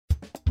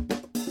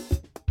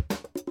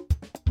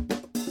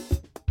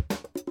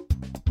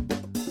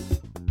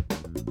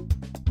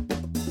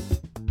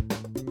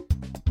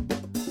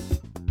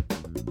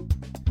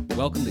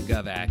Welcome to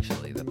Gov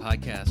Actually, the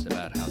podcast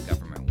about how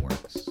government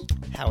works.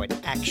 How it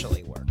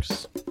actually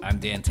works. I'm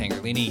Dan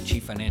Tangerlini,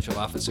 Chief Financial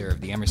Officer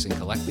of the Emerson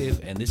Collective,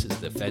 and this is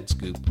the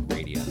FedScoop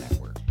Radio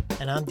Network.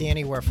 And I'm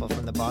Danny Werfel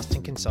from the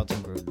Boston Consulting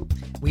Group.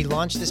 We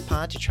launched this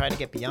pod to try to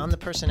get beyond the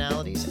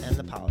personalities and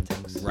the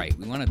politics. Right.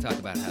 We want to talk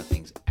about how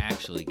things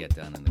actually get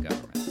done in the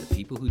government, the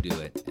people who do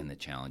it, and the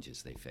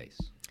challenges they face.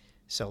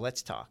 So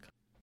let's talk.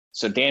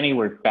 So Danny,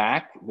 we're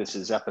back. This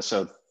is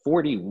episode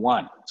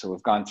 41. So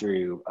we've gone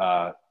through,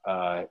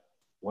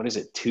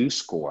 two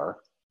score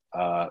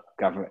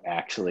government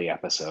actually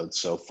episodes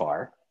so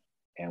far.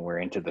 And we're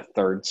into the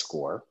third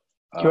score.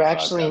 You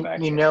actually,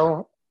 you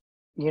know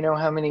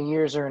how many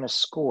years are in a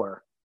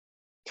score?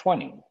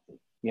 20.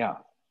 Yeah.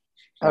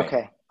 Okay.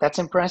 Right. That's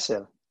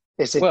impressive.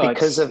 Is it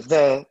because of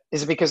the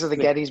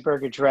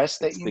Gettysburg Address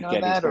that you know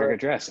that? The Gettysburg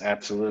Address.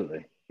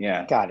 Absolutely.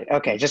 Yeah. Got it.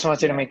 Okay. Just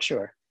wanted to make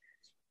sure.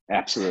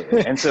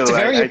 Absolutely. And so it's a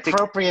very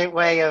appropriate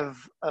way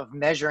of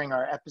measuring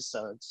our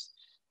episodes.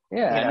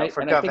 Yeah.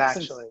 For Gov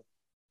Actually.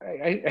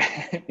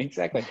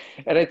 Exactly.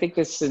 And I think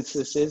since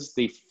this is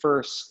the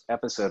first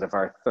episode of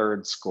our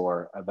third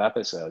score of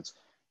episodes,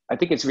 I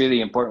think it's really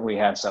important we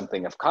have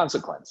something of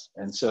consequence.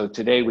 And so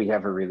today we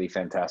have a really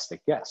fantastic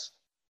guest.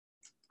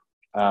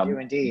 You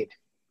indeed.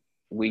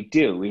 We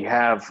do.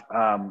 We're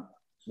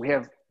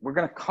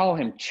going to call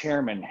him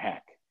Chairman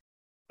Heck.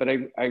 But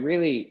I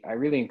really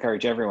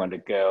encourage everyone to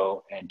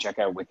go and check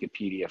out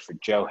Wikipedia for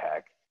Joe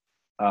Heck,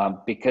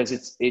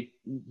 because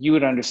you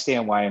would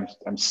understand why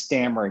I'm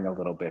stammering a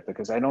little bit,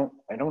 because I don't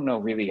know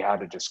really how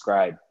to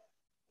describe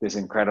this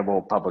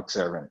incredible public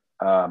servant.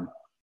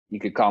 You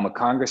could call him a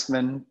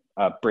congressman,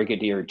 a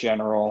brigadier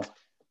general,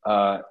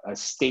 a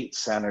state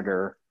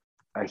senator.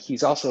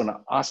 He's also an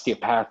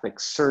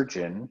osteopathic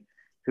surgeon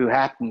who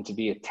happened to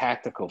be a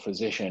tactical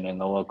physician in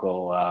the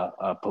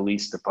local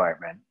police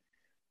department.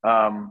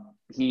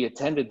 He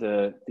attended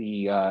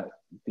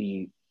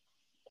the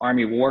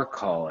Army War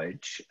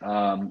College,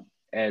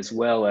 as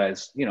well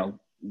as,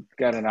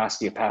 got an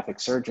osteopathic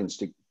surgeon's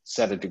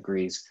set of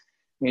degrees.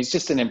 I mean, he's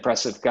just an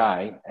impressive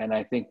guy. And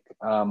I think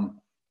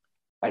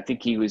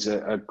he was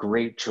a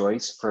great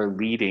choice for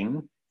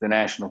leading the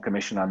National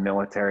Commission on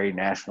Military,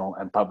 National,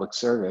 and Public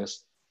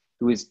Service,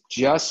 who has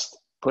just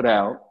put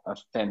out a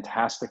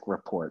fantastic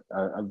report,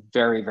 a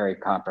very, very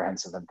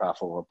comprehensive and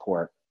thoughtful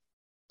report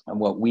on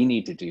what we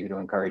need to do to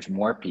encourage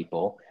more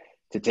people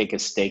to take a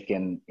stake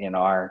in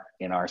our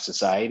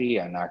society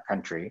and our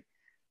country.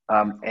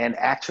 And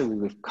actually,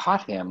 we've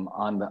caught him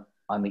on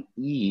the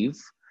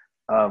eve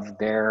of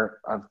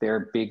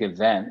their big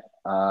event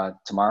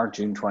tomorrow,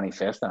 June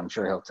 25th. And I'm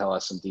sure he'll tell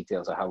us some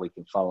details of how we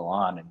can follow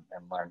on and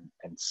learn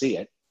and see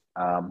it.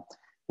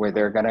 Where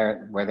they're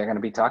gonna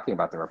be talking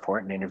about the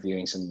report and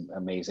interviewing some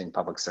amazing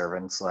public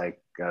servants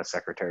like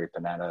Secretary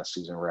Panetta,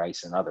 Susan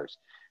Rice, and others.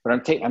 But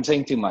I'm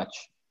saying too much.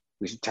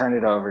 We should turn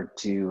it over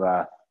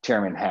to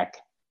Chairman Heck.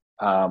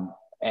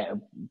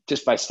 And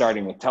just by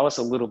starting with, tell us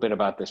a little bit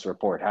about this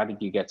report. How did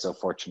you get so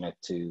fortunate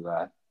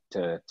to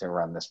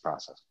run this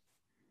process?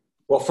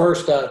 Well,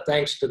 first,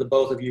 thanks to the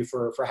both of you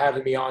for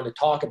having me on to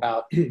talk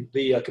about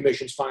the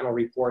Commission's final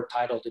report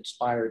titled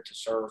 "Inspired to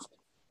Serve."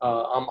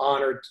 I'm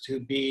honored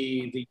to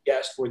be the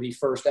guest for the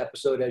first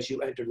episode as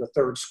you enter the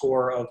third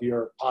score of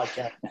your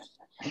podcast.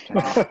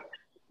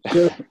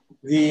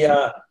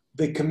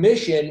 The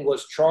commission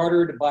was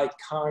chartered by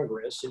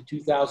Congress in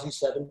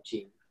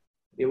 2017.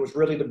 It was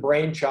really the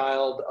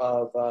brainchild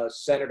of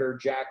Senator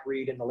Jack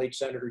Reed and the late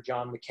Senator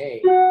John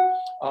McCain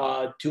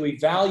to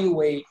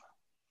evaluate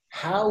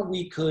how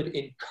we could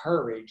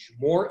encourage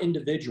more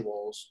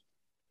individuals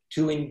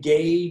to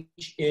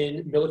engage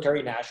in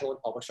military, national,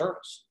 and public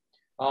service.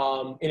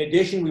 In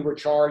addition, we were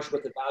charged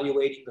with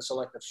evaluating the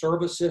selective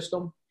service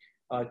system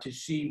to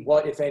see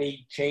what, if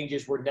any,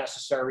 changes were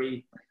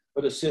necessary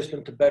for the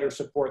system to better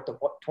support the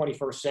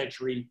 21st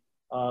century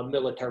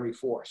military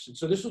force. And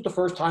so this was the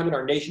first time in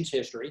our nation's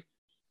history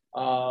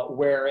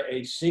where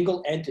a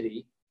single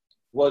entity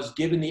was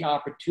given the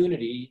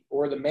opportunity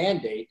or the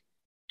mandate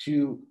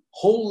to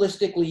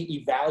holistically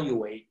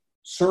evaluate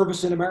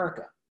service in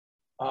America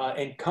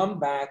and come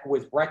back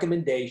with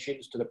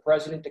recommendations to the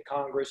President, to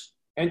Congress,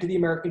 and to the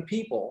American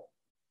people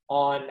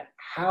on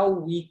how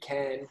we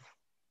can,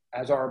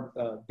 as our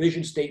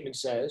vision statement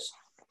says,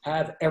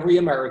 have every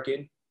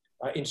American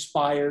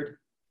inspired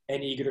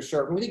and eager to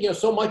serve. And we think,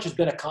 so much has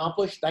been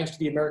accomplished thanks to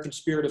the American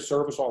spirit of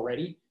service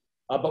already,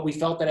 but we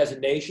felt that as a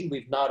nation,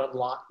 we've not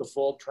unlocked the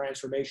full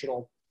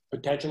transformational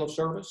potential of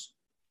service.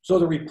 So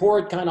the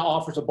report kind of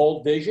offers a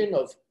bold vision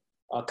of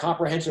a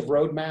comprehensive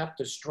roadmap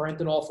to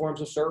strengthen all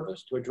forms of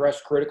service, to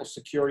address critical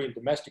security and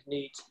domestic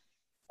needs,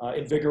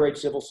 invigorate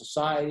civil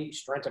society,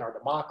 strengthen our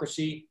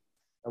democracy.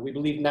 We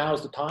believe now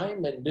is the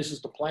time, and this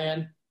is the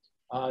plan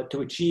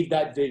to achieve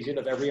that vision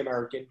of every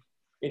American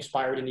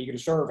inspired and eager to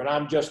serve. And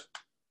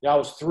I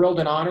was thrilled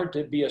and honored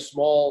to be a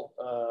small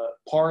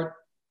part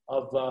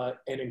of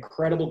an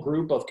incredible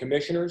group of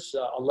commissioners,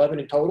 11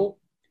 in total,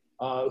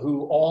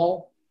 who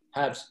all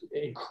have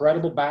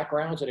incredible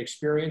backgrounds and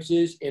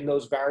experiences in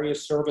those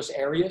various service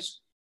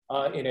areas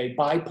in a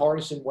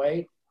bipartisan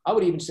way. I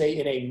would even say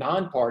in a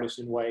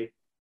nonpartisan way,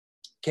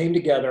 came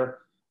together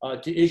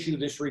to issue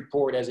this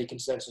report as a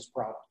consensus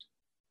product.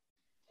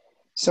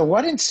 So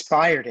what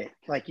inspired it?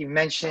 Like you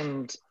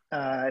mentioned,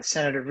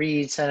 Senator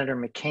Reid, Senator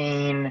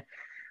McCain.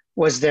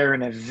 Was there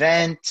an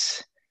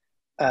event,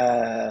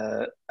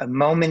 a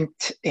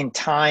moment in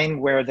time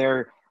where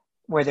there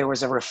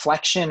was a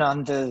reflection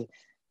on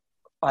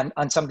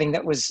something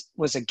that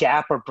was a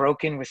gap or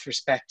broken with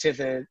respect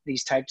to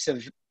these types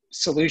of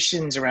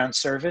solutions around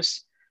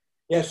service?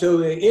 Yeah,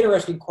 so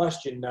interesting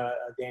question,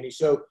 Danny.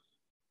 So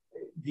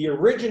the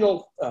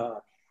original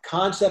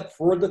concept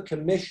for the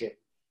commission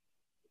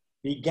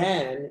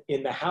began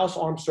in the House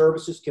Armed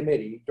Services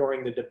Committee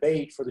during the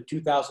debate for the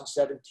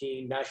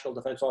 2017 National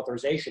Defense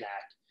Authorization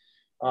Act,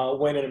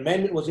 when an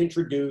amendment was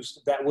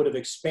introduced that would have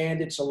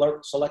expanded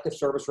selective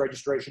service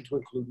registration to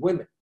include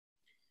women.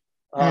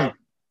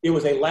 It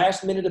was a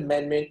last-minute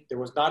amendment. There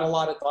was not a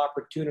lot of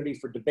opportunity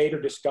for debate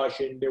or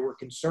discussion. There were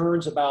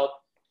concerns about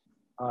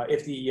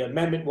if the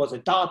amendment was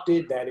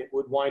adopted, that it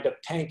would wind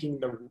up tanking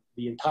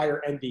the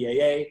entire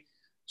NDAA.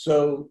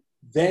 So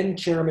then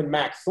Chairman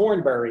Mac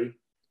Thornberry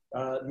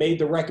made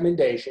the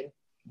recommendation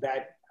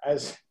that,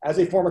 as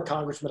a former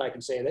congressman, I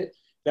can say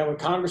that when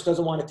Congress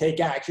doesn't want to take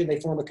action, they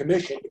form a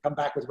commission to come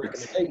back with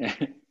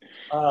recommendations.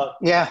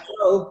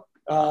 So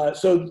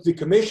the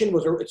commission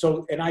was,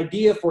 so an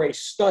idea for a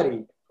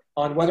study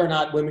on whether or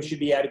not women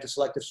should be added to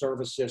selective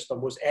service system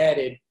was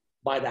added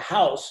by the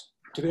House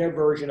to their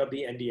version of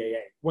the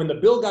NDAA. When the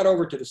bill got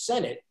over to the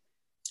Senate,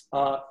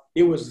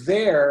 it was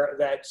there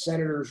that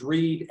Senators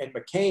Reid and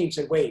McCain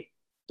said, wait,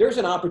 there's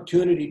an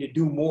opportunity to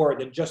do more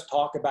than just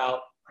talk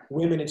about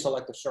women in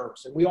selective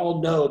service. And we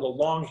all know the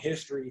long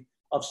history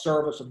of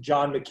service of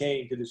John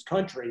McCain to this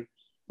country,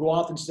 who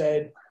often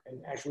said,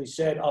 and actually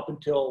said up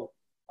until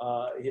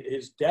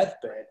his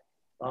deathbed,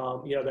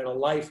 that a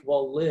life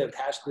well lived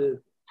has to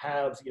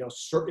have,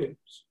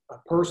 a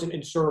person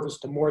in service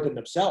to more than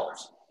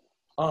themselves.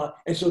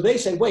 And so they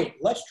say, wait,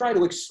 let's try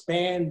to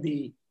expand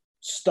the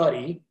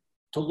study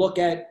to look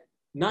at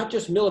not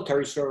just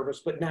military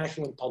service, but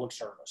national and public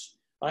service.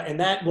 And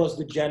that was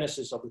the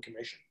genesis of the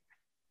commission.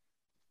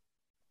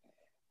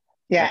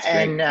 Yeah,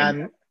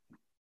 and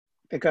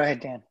go ahead,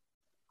 Dan.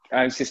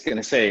 I was just going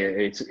to say,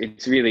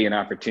 it's really an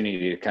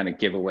opportunity to kind of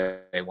give away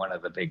one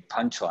of the big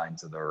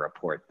punchlines of the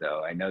report,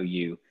 though. I know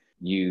you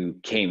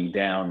came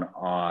down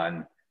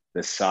on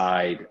the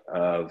side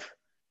of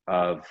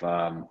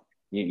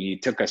you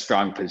took a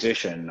strong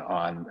position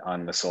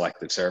on the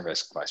selective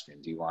service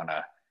question. Do you want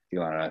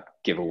to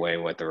give away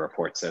what the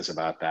report says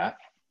about that?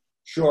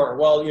 Sure.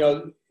 Well,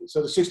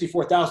 so the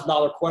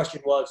 $64,000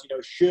 question was,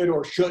 should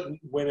or shouldn't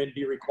women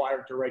be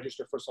required to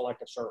register for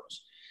selective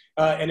service?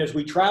 And as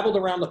we traveled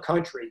around the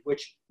country,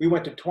 which we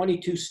went to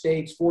 22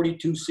 states,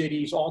 42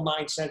 cities, all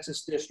 9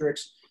 census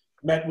districts,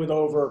 met with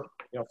over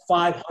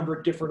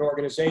 500 different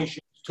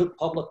organizations, took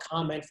public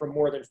comment from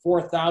more than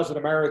 4,000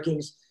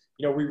 Americans.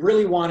 We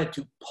really wanted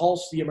to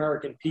pulse the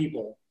American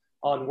people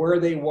on where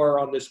they were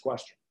on this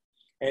question.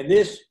 And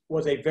this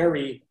was a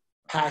very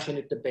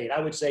passionate debate. I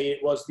would say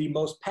it was the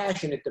most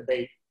passionate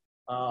debate,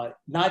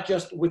 not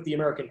just with the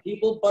American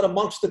people, but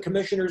amongst the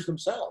commissioners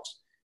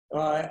themselves,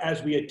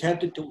 as we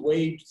attempted to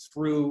wade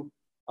through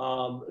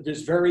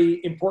this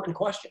very important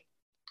question.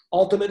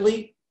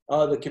 Ultimately,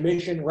 the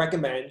commission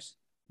recommends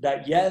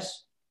that,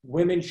 yes,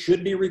 women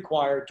should be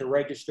required to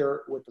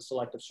register with the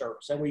selective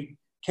service. And we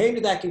came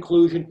to that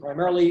conclusion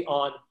primarily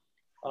on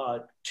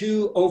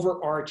 2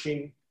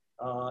 overarching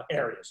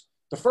areas.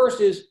 The first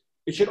is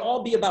it should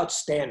all be about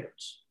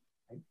standards.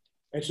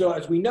 And so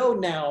as we know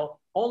now,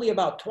 only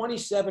about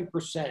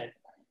 27%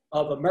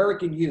 of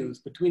American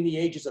youth between the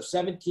ages of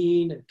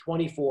 17 and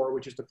 24,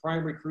 which is the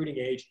prime recruiting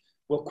age,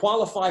 will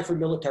qualify for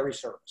military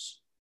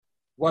service,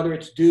 whether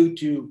it's due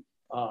to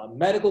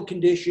medical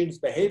conditions,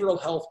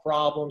 behavioral health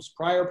problems,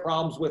 prior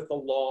problems with the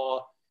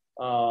law,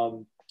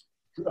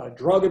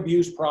 drug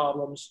abuse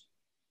problems.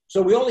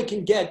 So we only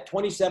can get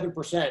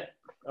 27%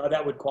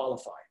 that would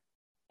qualify.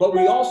 But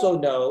we also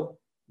know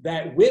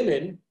that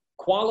women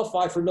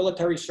qualify for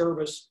military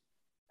service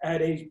at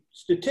a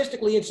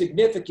statistically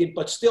insignificant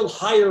but still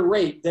higher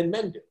rate than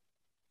men do.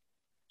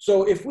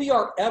 So if we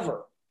are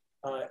ever,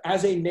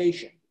 as a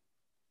nation,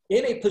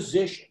 in a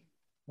position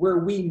where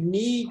we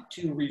need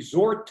to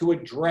resort to a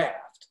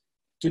draft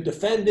to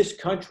defend this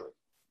country,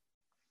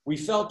 we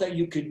felt that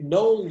you could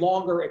no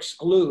longer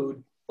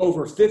exclude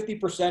over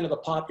 50% of the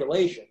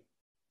population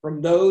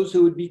from those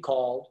who would be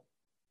called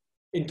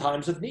in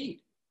times of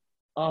need.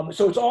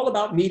 So it's all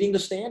about meeting the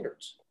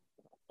standards.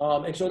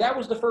 And so that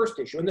was the first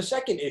issue. And the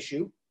second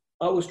issue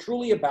was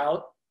truly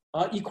about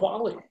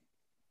equality.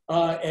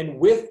 And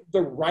with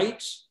the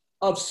rights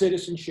of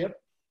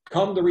citizenship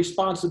come the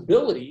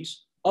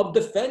responsibilities of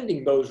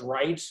defending those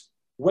rights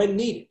when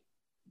needed.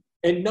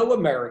 And no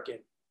American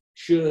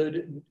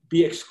should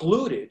be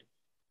excluded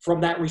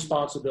from that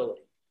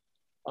responsibility.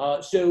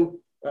 So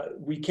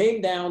we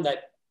came down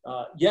that,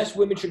 yes,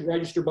 women should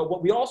register, but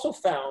what we also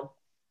found,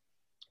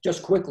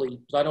 just quickly,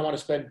 because I don't want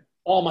to spend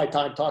all my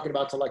time talking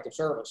about selective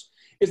service,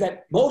 is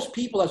that most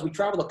people, as we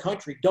travel the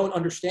country, don't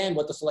understand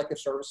what the selective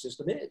service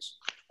system is.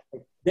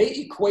 They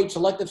equate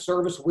selective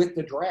service with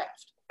the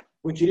draft,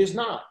 which it is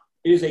not.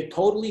 It is a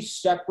totally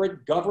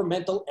separate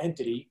governmental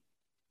entity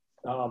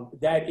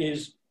that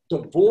is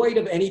devoid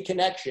of any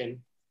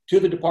connection to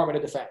the Department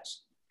of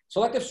Defense.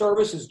 Selective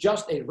service is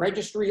just a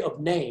registry of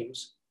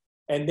names,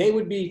 and they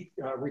would be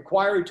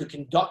required to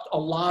conduct a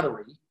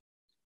lottery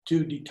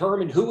to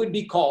determine who would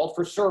be called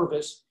for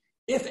service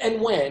if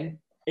and when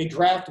a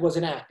draft was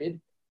enacted,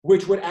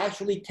 which would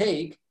actually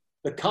take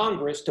the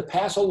Congress to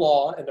pass a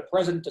law and the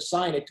president to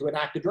sign it to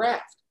enact a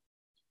draft.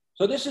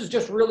 So this is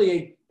just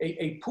really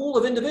a pool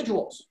of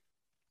individuals.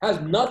 Has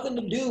nothing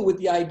to do with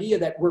the idea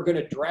that we're going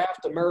to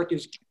draft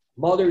America's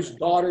mothers,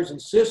 daughters,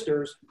 and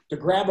sisters to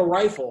grab a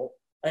rifle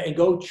and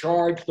go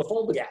charge the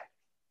fold gap.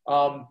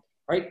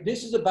 Right?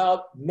 This is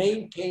about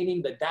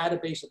maintaining the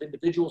database of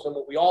individuals. And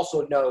what we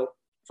also know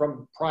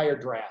from prior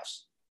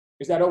drafts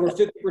is that over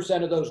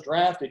 50% of those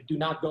drafted do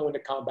not go into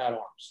combat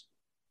arms.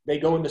 They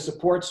go into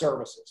support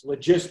services,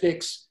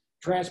 logistics,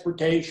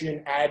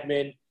 transportation,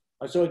 admin.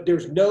 So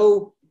there's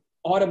no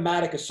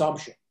automatic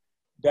assumption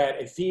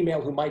that a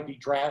female who might be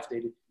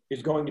drafted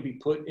is going to be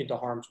put into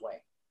harm's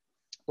way.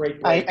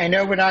 I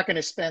know we're not going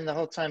to spend the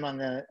whole time on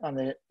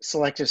the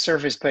selective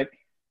service, but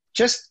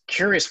just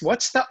curious,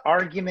 what's the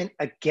argument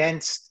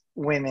against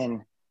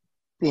women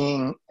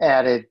being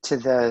added to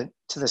the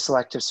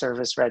selective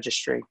service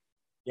registry?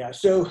 Yeah,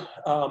 so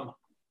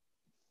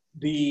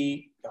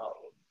the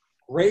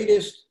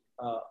greatest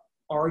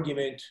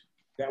argument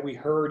that we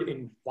heard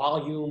in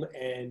volume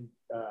and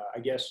I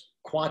guess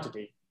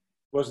quantity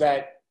was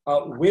that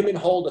women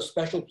hold a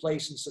special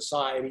place in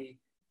society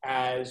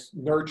as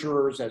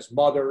nurturers, as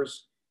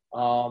mothers,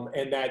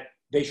 and that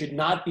they should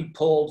not be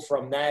pulled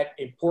from that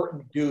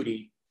important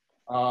duty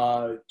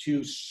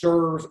to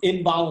serve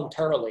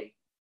involuntarily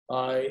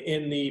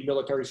in the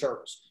military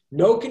service.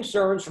 No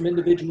concerns from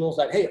individuals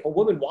that, hey, if a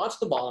woman wants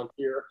to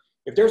volunteer,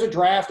 if there's a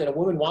draft and a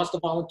woman wants to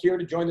volunteer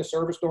to join the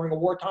service during a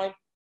wartime,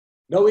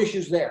 no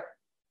issues there.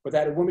 But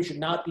that a woman should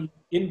not be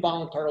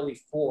involuntarily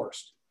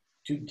forced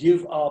to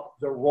give up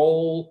the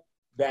role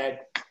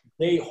that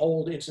they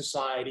hold in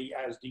society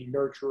as the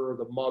nurturer,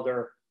 the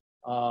mother,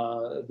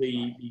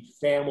 the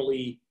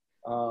family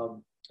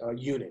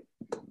unit.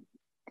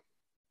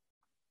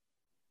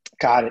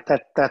 Got it.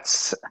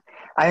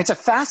 It's a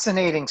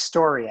fascinating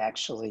story,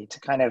 actually, to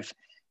kind of,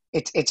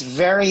 it's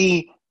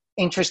very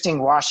interesting.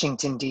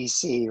 Washington,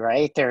 D.C.,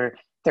 right? They're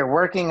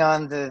working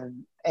on the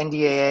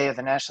NDAA, or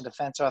the National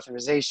Defense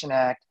Authorization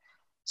Act.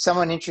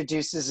 Someone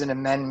introduces an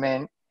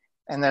amendment,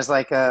 and there's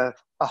like a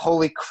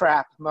holy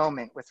crap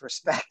moment with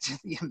respect to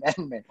the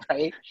amendment,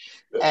 right?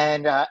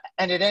 And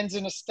it ends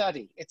in a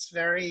study. It's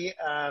very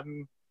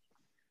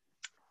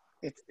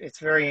it's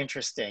very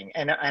interesting,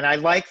 and I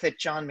like that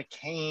John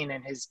McCain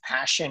and his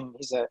passion.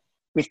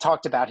 We've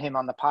talked about him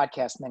on the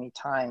podcast many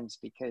times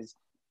because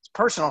he's a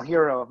personal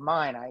hero of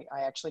mine.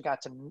 I actually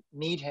got to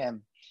meet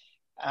him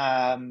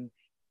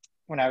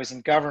when I was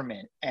in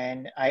government,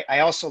 and I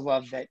also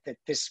love that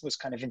this was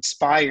kind of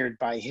inspired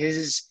by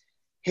his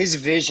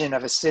vision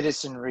of a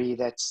citizenry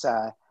that's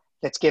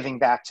giving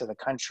back to the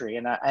country.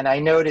 And I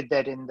noted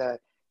that in the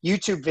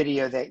YouTube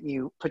video that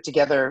you put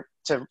together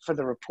for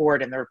the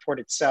report and the report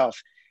itself,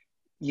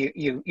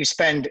 you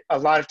spend a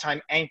lot of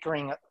time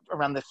anchoring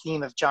around the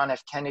theme of John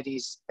F.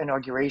 Kennedy's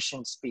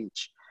inauguration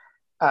speech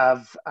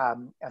of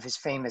his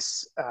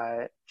famous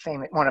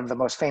one of the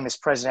most famous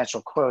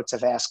presidential quotes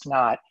of "Ask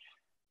not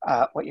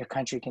what your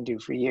country can do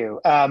for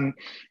you."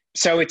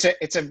 So it's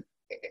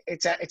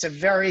a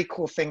very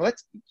cool thing.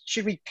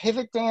 Should we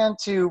pivot, Dan,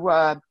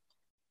 to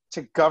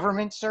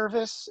government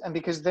service? And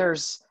because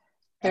there's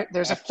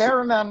a fair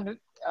amount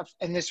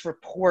in this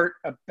report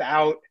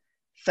about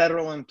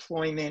federal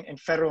employment and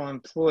federal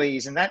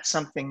employees, and that's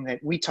something that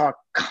we talk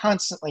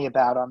constantly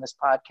about on this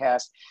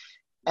podcast.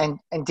 And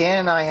Dan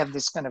and I have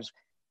this kind of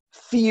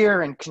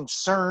fear and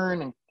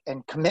concern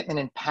and commitment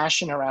and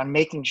passion around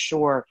making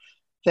sure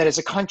that as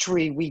a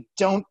country, we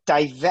don't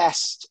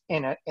divest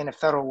in a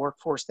federal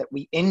workforce, that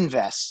we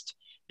invest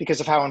because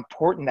of how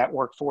important that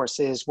workforce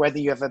is, whether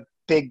you have a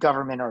big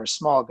government or a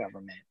small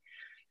government.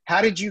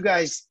 How did you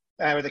guys,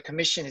 or the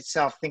commission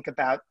itself, think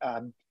about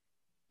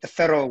the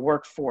federal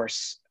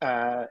workforce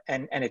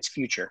and its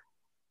future?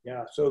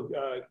 Yeah, so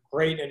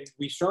great. And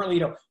we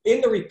certainly,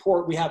 in the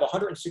report, we have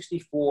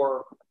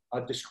 164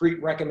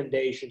 discrete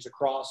recommendations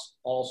across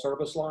all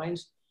service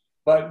lines.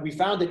 But we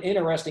found it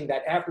interesting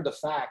that after the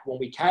fact, when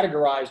we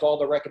categorized all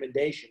the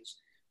recommendations,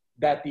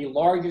 that the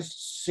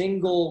largest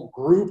single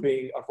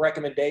grouping of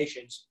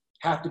recommendations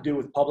have to do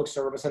with public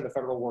service and the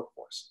federal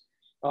workforce.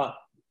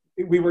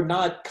 We were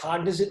not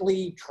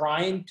cognizantly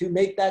trying to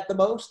make that the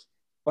most,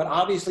 but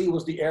obviously it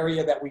was the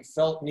area that we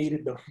felt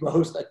needed the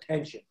most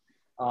attention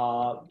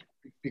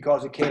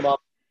because it came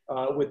up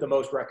with the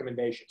most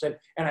recommendations. And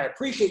I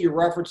appreciate you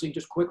referencing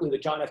just quickly the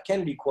John F.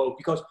 Kennedy quote,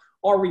 because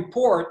our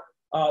report,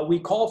 we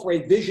call for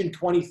a Vision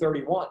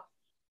 2031,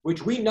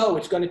 which we know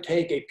it's going to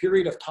take a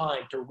period of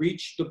time to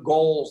reach the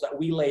goals that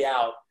we lay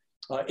out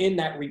in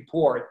that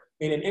report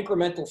in an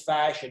incremental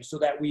fashion so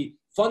that we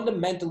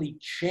fundamentally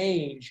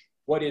change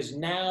what is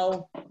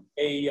now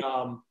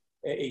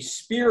a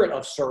spirit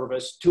of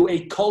service to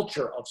a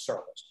culture of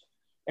service.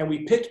 And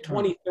we picked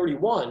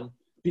 2031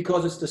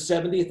 because it's the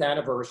 70th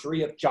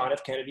anniversary of John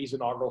F. Kennedy's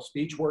inaugural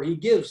speech, where he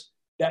gives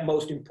that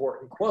most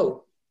important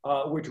quote,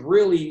 which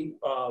really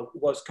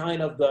was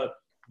kind of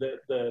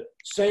the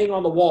saying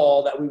on the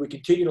wall that we would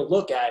continue to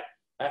look at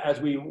as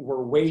we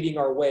were wading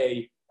our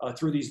way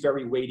through these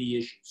very weighty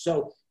issues.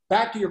 So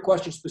back to your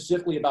question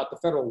specifically about the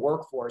federal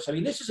workforce. I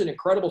mean, this is an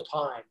incredible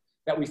time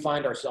that we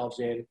find ourselves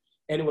in,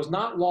 and it was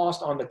not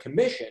lost on the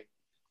commission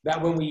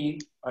that when we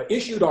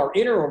issued our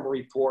interim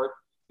report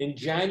in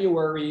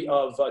January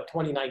of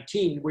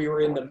 2019, we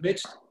were in the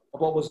midst of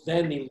what was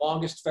then the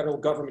longest federal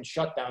government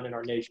shutdown in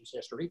our nation's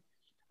history.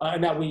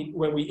 And that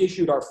when we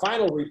issued our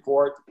final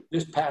report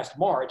this past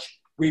March,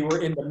 we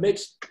were in the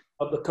midst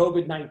of the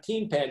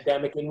COVID-19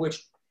 pandemic, in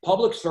which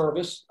public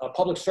servants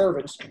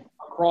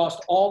across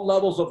all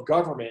levels of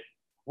government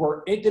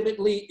were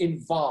intimately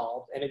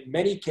involved, and in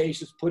many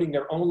cases putting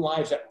their own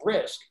lives at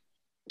risk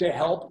to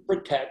help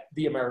protect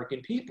the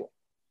American people.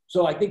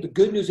 So I think the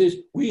good news is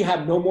we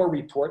have no more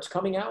reports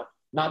coming out.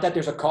 Not that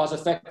there's a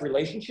cause-effect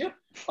relationship,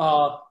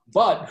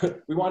 but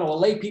we want to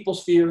allay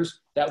people's fears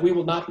that we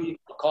will not be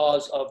the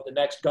cause of the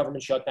next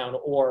government shutdown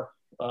or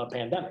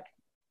pandemic.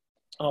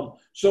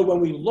 So when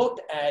we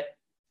looked at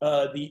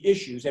the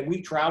issues, and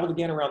we traveled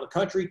again around the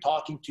country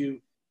talking to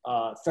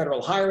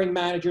federal hiring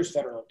managers,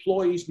 federal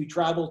employees. We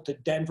traveled to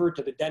Denver,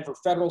 to the Denver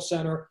Federal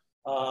Center,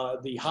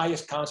 the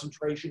highest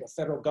concentration of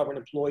federal government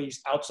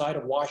employees outside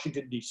of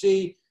Washington,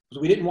 D.C.,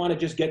 because we didn't want to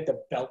just get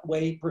the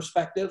Beltway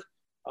perspective.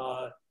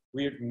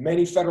 We had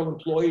many federal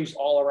employees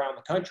all around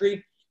the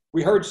country.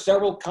 We heard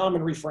several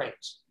common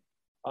refrains,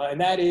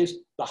 and that is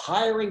the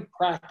hiring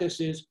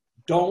practices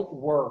don't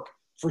work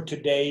for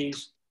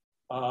today's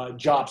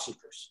job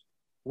seekers,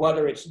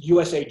 whether it's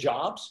USA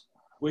Jobs,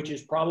 which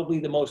is probably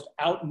the most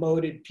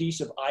outmoded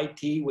piece of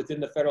IT within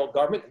the federal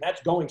government, and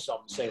that's going some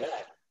to say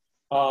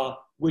that,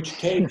 which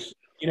takes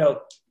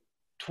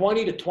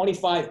 20 to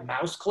 25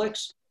 mouse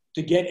clicks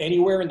to get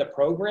anywhere in the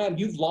program.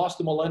 You've lost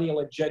the millennial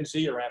and Gen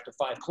Zer after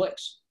 5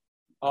 clicks.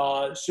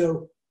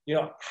 So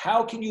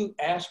how can you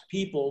ask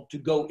people to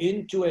go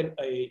into an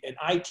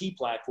IT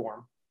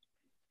platform,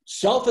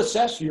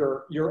 self-assess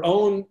your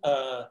own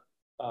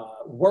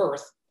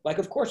worth? Like,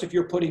 of course, if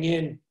you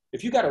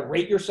got to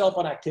rate yourself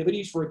on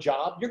activities for a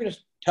job, you're going to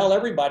tell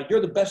everybody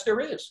you're the best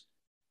there is,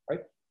 right?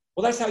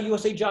 Well, that's how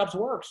USA Jobs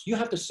works. You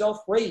have to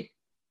self-rate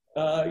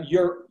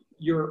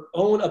your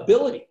own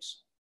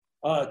abilities,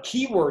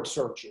 keyword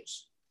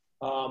searches.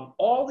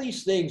 All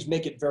these things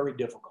make it very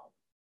difficult.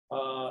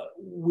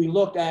 We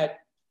looked at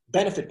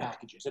benefit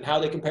packages and how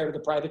they compare to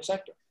the private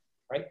sector,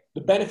 right?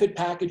 The benefit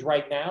package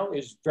right now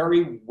is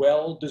very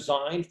well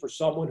designed for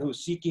someone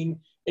who's seeking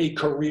a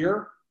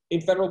career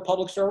in federal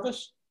public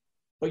service.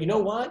 But you know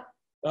what?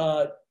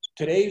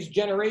 Today's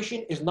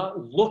generation is not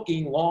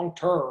looking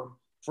long-term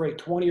for a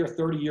 20 or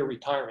 30-year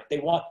retirement.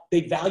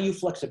 They value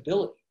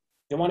flexibility.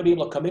 They want to be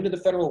able to come into the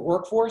federal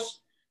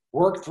workforce,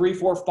 work 3,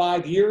 4,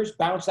 5 years,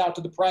 bounce out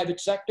to the private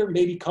sector,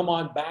 maybe come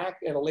on back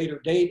at a later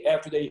date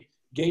after they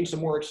gain some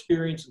more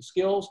experience and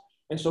skills.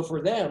 And so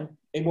for them,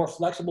 a more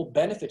flexible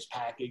benefits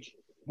package,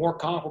 more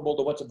comparable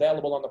to what's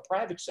available on the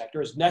private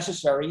sector, is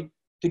necessary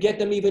to get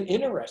them even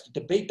interested,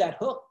 to bait that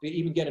hook, to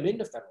even get them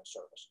into federal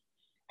service.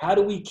 How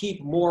do we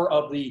keep more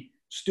of the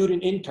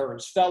student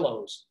interns,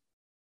 fellows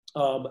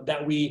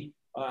that we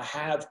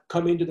have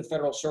come into the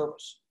federal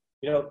service?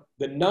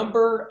 The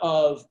number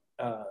of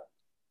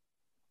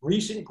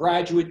recent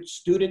graduate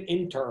student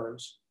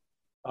interns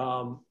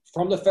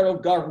from the federal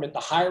government, the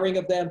hiring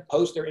of them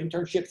post their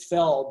internship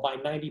fell by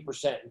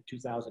 90% in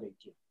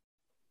 2018.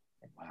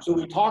 Wow. So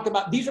we talk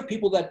about, these are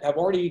people that have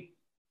already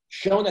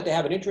shown that they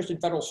have an interest in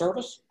federal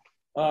service,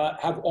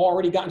 have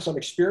already gotten some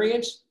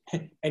experience,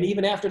 and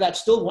even after that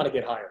still want to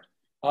get hired.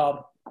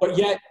 But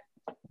yet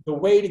the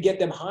way to get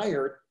them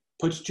hired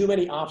puts too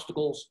many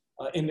obstacles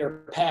in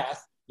their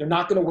path. They're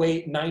not going to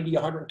wait 90,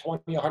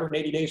 120,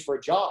 180 days for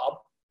a job,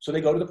 so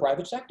they go to the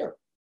private sector.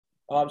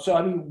 So,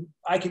 I mean,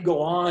 I could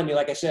go on.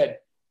 Like I said,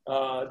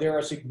 there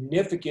are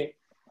significant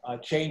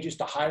changes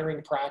to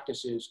hiring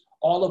practices,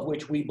 all of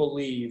which we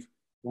believe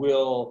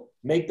will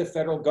make the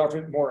federal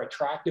government more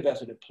attractive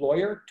as an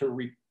employer to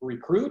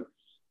recruit,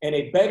 and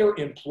a better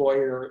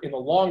employer in the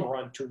long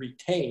run to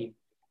retain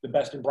the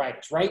best and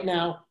brightest. Right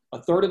now,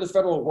 a third of the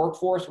federal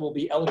workforce will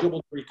be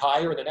eligible to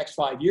retire in the next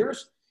 5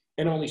 years,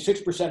 and only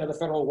 6% of the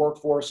federal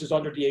workforce is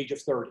under the age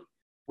of 30.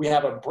 We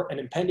have an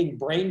impending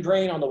brain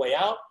drain on the way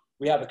out.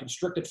 We have a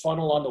constricted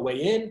funnel on the way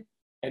in,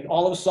 and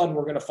all of a sudden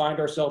we're going to find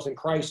ourselves in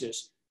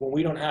crisis when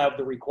we don't have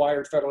the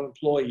required federal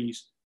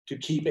employees to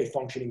keep a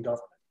functioning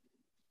government.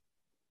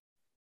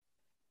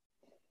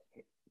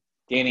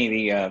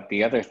 Danny,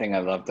 the other thing I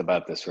loved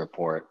about this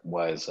report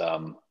was,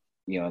 in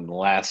the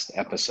last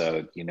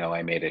episode,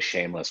 I made a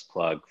shameless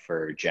plug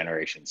for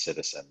Generation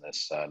Citizen,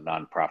 this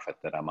nonprofit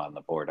that I'm on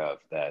the board of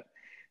that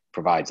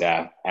provides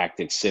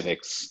active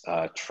civics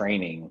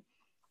training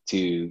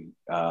to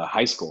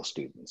high school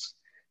students.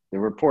 The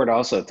report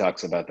also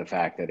talks about the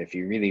fact that if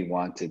you really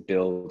want to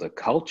build a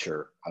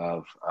culture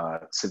of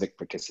civic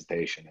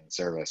participation and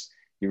service,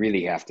 you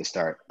really have to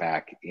start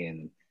back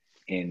in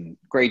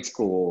grade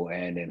school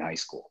and in high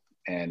school.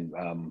 And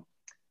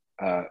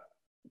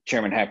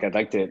Chairman Heck, I'd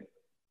like to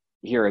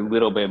hear a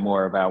little bit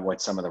more about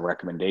what some of the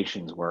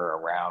recommendations were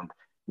around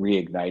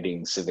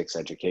reigniting civics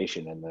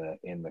education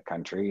in the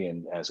country,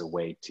 and as a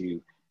way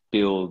to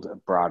build a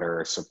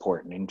broader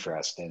support and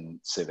interest in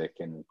civic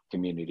and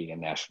community and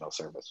national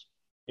service.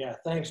 Yeah,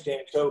 thanks, Dan.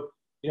 So,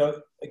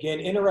 again,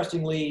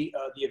 interestingly,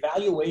 the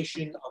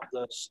evaluation of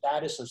the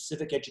status of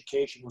civic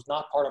education was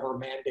not part of our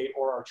mandate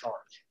or our charge.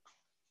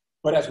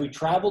 But as we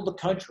traveled the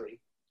country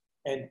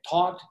and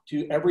talked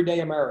to everyday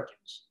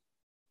Americans,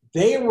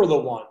 they were the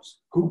ones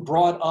who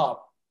brought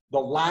up the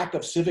lack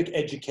of civic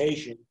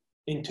education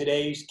in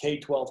today's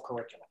K-12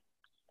 curriculum.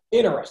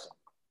 Interesting,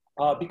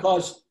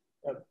 because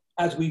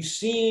as we've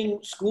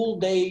seen school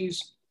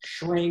days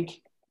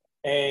shrink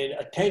and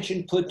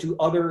attention put to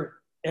other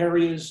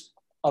areas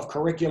of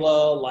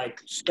curricula like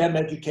STEM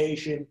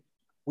education,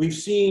 we've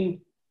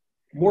seen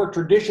more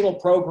traditional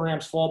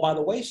programs fall by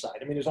the wayside.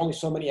 I mean, there's only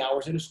so many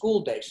hours in a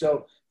school day.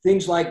 So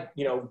things like,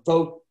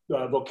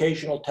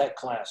 vocational tech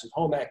classes,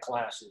 home ec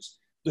classes,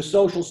 the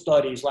social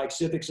studies like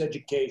civics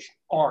education,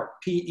 art,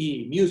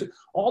 PE, music,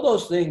 all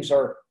those things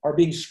are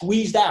being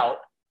squeezed out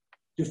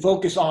to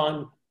focus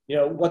on,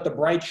 what the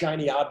bright,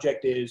 shiny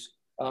object is,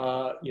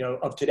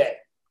 of today.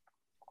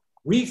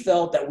 We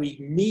felt that we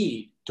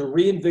need to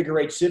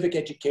reinvigorate civic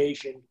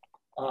education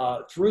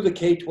through the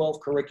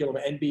K-12 curriculum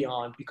and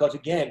beyond, because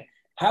again,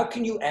 how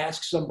can you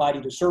ask somebody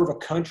to serve a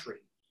country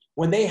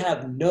when they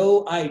have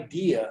no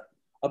idea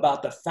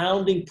about the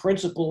founding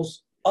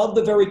principles of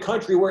the very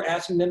country we're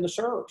asking them to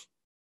serve?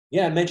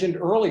 Yeah, I mentioned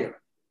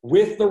earlier,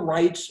 with the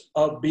rights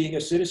of being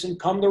a citizen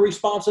come the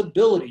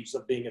responsibilities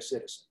of being a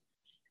citizen.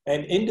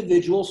 And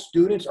individual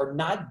students are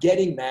not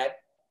getting that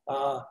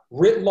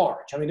writ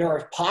large. I mean, there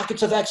are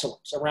pockets of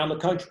excellence around the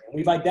country, and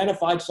we've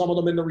identified some of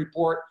them in the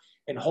report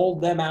and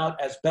hold them out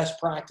as best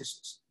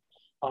practices.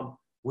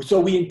 So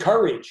we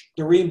encourage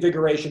the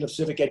reinvigoration of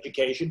civic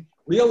education,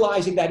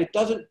 realizing that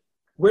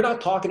we're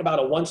not talking about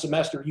a one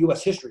semester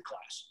US history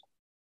class.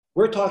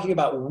 We're talking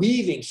about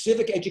weaving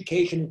civic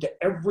education into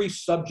every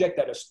subject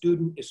that a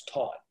student is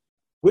taught,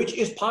 which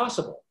is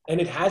possible, and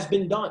it has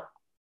been done,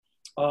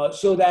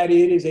 so that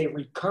it is a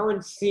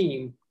recurrent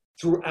theme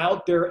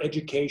throughout their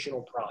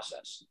educational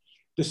process.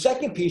 The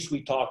second piece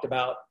we talked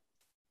about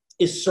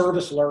is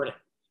service learning.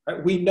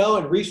 Right? We know,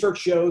 and research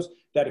shows,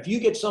 that if you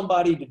get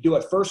somebody to do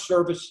a first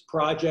service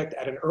project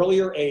at an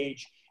earlier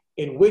age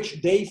in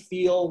which they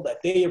feel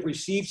that they have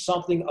received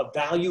something of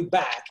value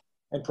back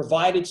and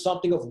provided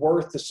something of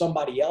worth to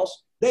somebody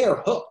else, they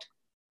are hooked,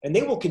 and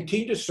they will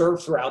continue to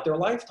serve throughout their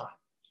lifetime.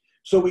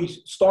 So we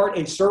start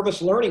a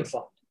service learning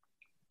fund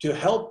to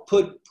help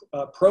put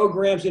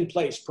programs in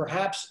place.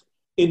 Perhaps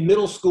in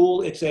middle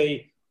school, it's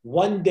a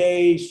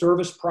one-day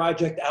service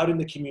project out in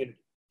the community.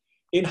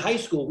 In high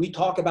school, we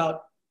talk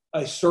about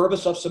a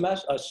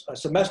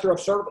semester of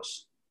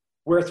service,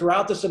 where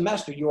throughout the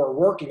semester you are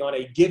working on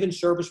a given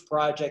service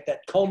project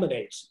that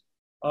culminates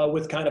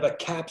with kind of a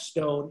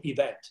capstone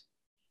event.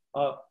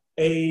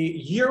 A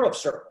year of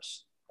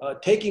service,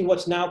 taking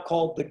what's now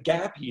called the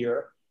gap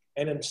year,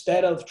 and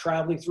instead of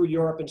traveling through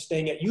Europe and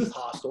staying at youth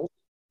hostels,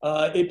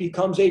 it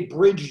becomes a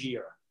bridge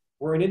year,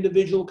 where an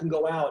individual can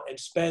go out and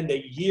spend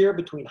a year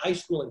between high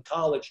school and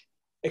college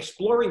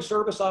exploring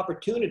service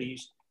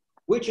opportunities,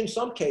 which in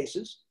some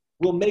cases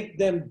will make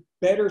them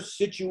better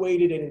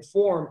situated and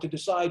informed to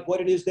decide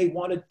what it is they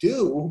want to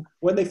do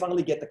when they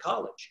finally get to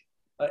college,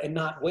 and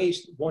not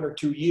waste 1 or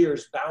 2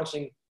 years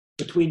bouncing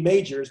between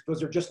majors because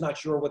they're just not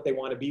sure what they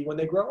want to be when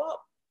they grow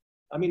up.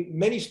 I mean,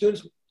 many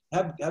students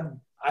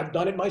I've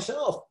done it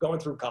myself going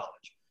through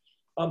college.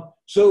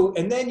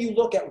 And then you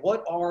look at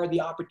what are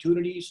the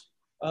opportunities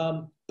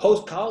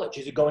post-college.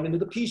 Is it going into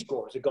the Peace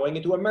Corps? Is it going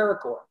into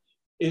AmeriCorps?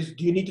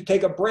 Do you need to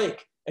take a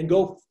break and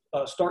go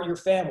start your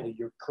family,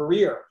 your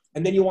career,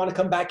 and then you want to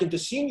come back into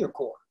Senior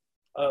Corps?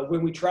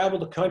 When we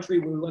traveled the country,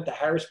 we went to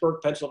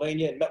Harrisburg,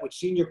 Pennsylvania, and met with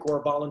Senior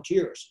Corps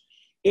volunteers.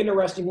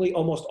 Interestingly,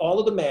 almost all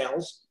of the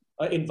males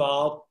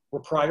involved were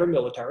prior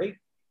military.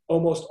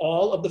 Almost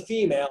all of the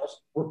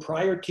females were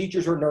prior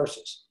teachers or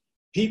nurses,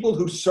 people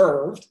who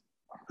served,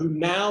 who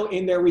now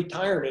in their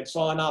retirement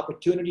saw an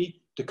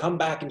opportunity to come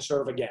back and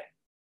serve again.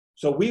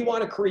 So we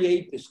want to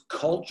create this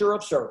culture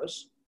of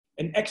service,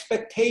 an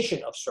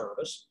expectation of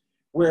service,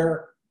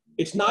 where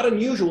it's not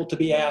unusual to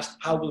be asked,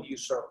 how will you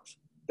serve?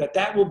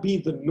 That will be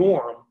the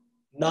norm,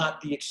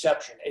 not the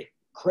exception. A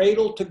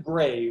cradle to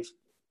grave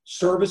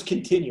service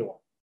continuum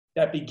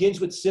that begins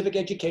with civic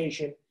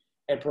education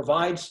and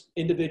provides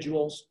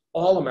individuals,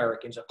 all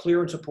Americans, a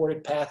clear and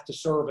supported path to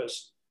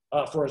service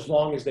for as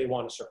long as they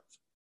want to serve.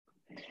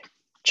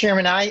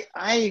 Chairman,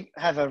 I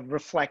have a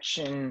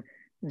reflection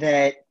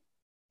that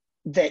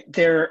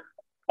there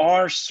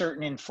are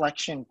certain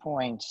inflection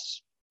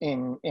points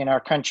in our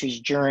country's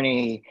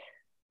journey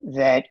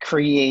that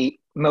create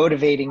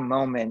motivating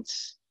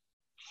moments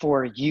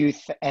for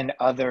youth and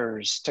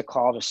others to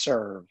call to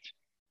serve.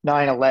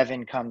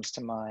 9/11 comes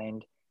to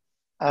mind.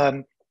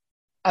 I'm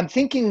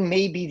thinking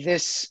maybe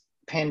this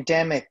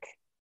pandemic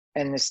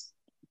and this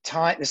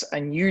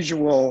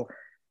unusual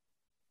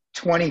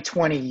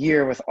 2020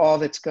 year with all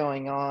that's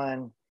going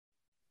on,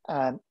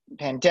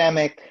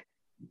 pandemic,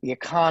 the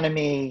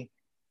economy,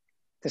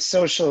 the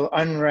social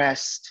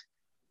unrest,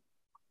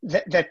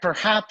 that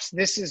perhaps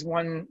this is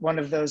one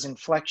of those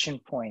inflection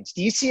points.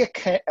 Do you see a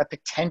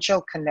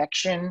potential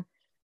connection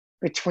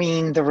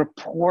between the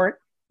report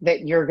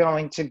that you're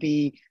going to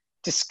be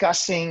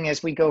discussing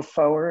as we go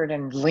forward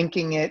and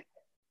linking it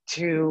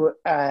to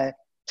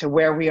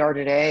where we are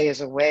today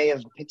as a way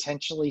of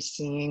potentially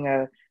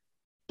seeing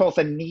both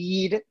a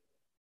need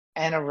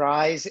and a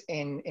rise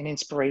in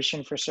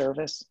inspiration for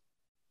service?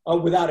 Oh,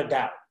 without a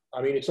doubt.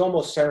 I mean, it's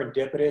almost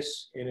serendipitous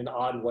in an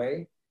odd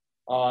way.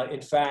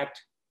 In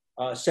fact,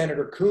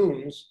 Senator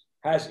Coons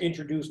has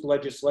introduced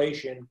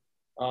legislation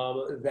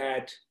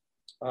that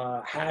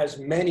has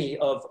many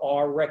of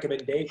our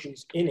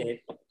recommendations in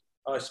it,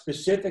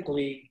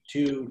 specifically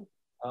to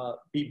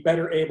be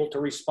better able to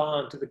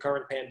respond to the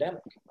current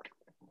pandemic.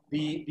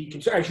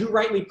 As you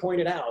rightly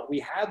pointed out, we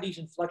have these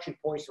inflection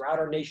points throughout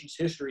our nation's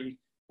history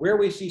where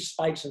we see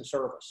spikes in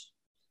service.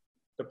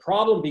 The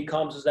problem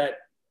becomes is that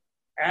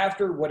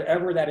after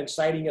whatever that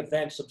inciting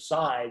event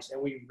subsides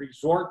and we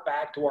resort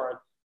back to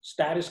our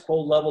status quo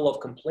level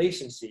of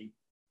complacency,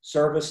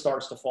 service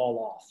starts to fall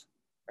off.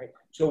 Right?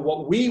 So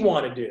what we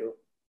want to do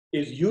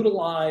is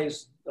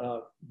utilize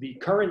the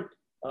current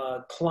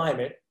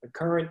climate, the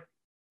current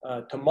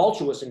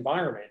tumultuous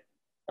environment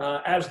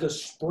as the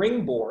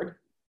springboard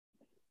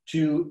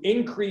to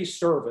increase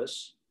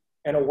service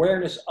and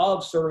awareness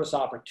of service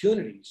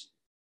opportunities.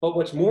 But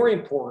what's more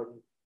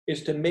important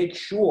is to make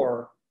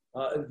sure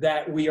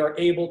that we are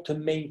able to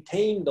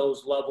maintain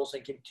those levels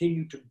and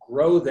continue to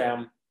grow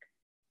them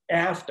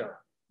after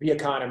the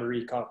economy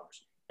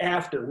recovers,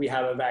 after we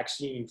have a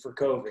vaccine for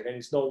COVID and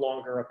it's no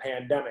longer a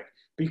pandemic,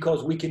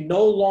 because we can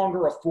no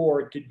longer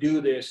afford to do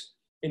this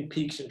in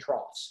peaks and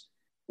troughs.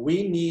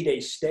 We need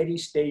a steady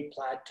state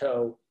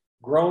plateau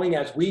growing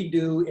as we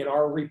do in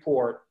our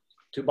report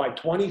to by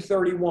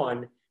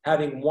 2031,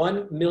 having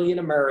 1 million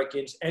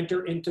Americans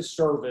enter into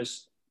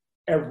service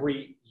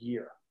every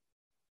year.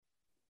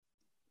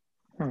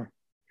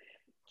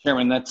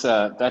 Chairman, I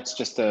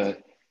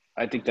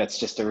think that's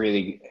just a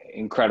really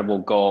incredible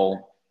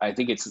goal. I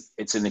think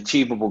it's an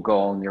achievable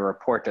goal, and your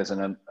report does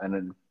an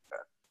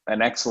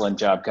excellent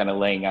job kind of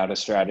laying out a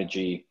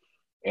strategy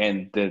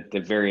and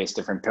the various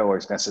different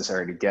pillars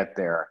necessary to get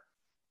there.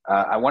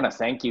 I want to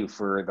thank you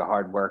for the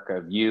hard work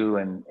of you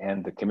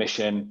and the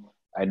commission.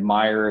 I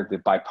admire the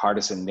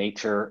bipartisan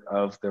nature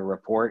of the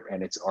report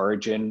and its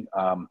origin.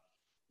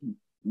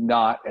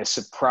 Not a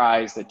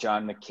surprise that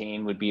John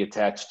McCain would be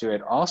attached to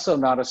it. Also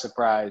not a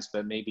surprise,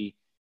 but maybe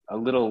a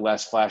little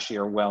less flashy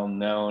or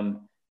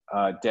well-known,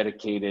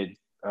 dedicated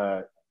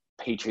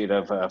patriot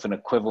of an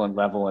equivalent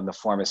level in the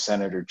form of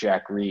Senator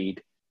Jack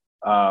Reed.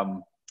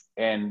 And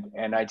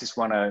I just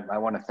want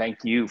to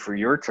thank you for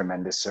your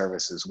tremendous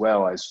service as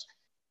well. As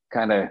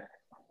kind of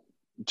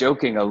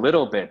joking a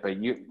little bit,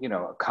 but you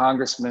know, a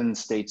congressman,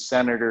 state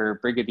senator,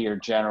 brigadier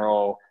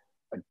general,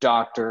 a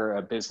doctor,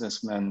 a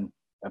businessman,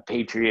 a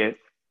patriot,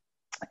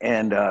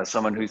 and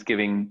someone who's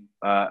giving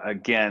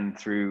again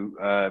through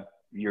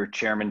your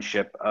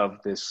chairmanship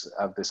of this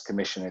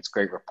commission. It's a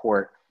great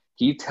report.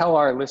 Can you tell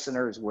our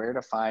listeners where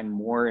to find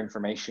more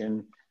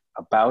information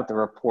about the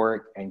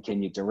report, and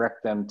can you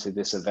direct them to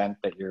this event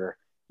that you're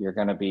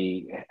going to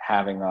be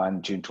having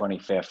on June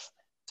 25th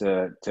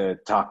to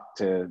talk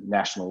to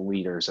national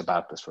leaders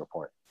about this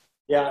report?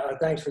 Yeah,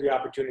 thanks for the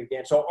opportunity,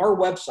 Dan. So our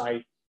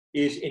website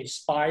is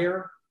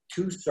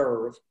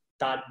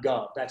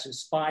inspire2serve.gov. That's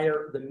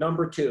inspire, the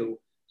number 2,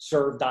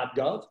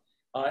 serve.gov.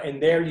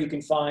 And there you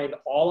can find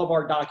all of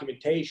our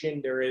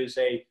documentation. There is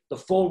the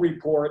full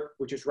report,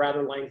 which is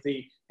rather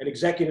lengthy, an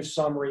executive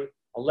summary,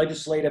 a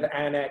legislative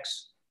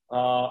annex,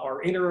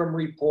 our interim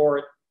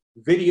report,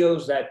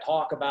 videos that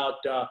talk about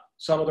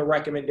some of the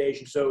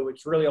recommendations. So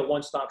it's really a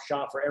one-stop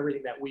shop for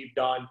everything that we've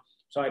done.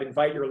 So I'd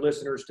invite your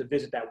listeners to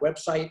visit that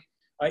website.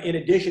 In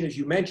addition, as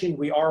you mentioned,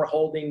 we are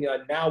holding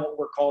now what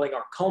we're calling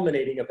our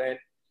culminating event,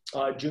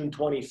 June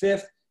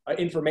 25th.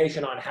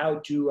 Information on how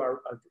to,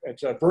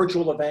 it's a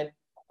virtual event.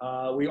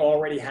 We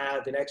already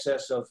have in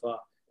excess of,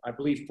 I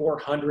believe,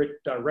 400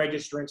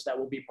 registrants that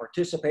will be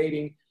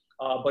participating,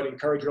 but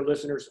encourage your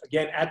listeners,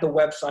 again, at the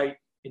website,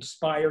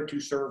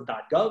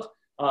 inspire2serve.gov.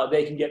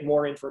 They can get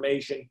more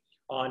information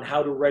on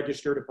how to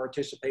register to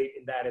participate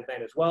in that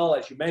event as well.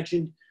 As you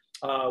mentioned,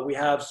 we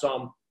have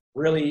some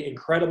really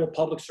incredible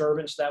public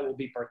servants that will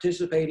be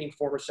participating.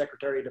 Former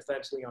Secretary of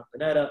Defense Leon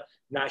Panetta,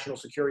 National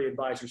Security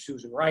Advisor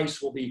Susan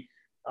Rice will be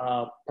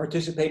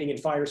participating in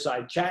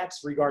fireside chats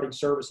regarding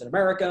service in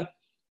America.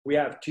 We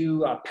have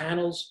 2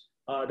 panels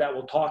that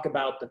will talk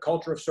about the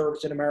culture of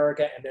service in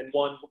America, and then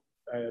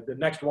the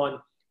next one,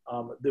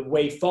 the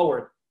way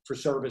forward for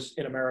service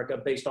in America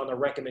based on the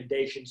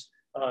recommendations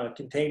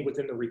contained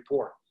within the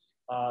report.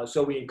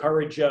 So we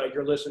encourage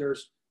your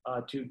listeners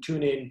to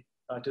tune in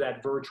to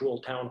that virtual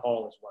town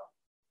hall as well.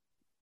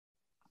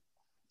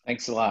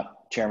 Thanks a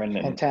lot, Chairman.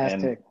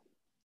 Fantastic. And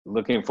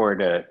looking forward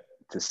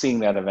to seeing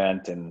that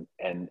event and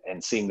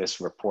seeing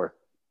this report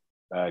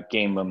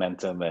gain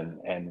momentum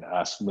and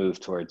us move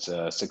towards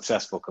a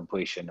successful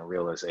completion and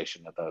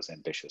realization of those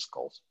ambitious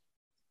goals.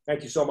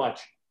 Thank you so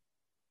much.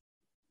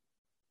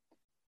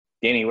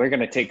 Danny, we're going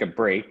to take a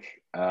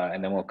break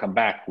and then we'll come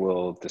back.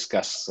 We'll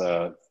discuss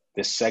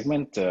this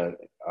segment,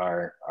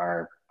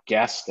 our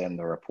guest and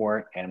the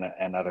report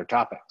and other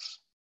topics.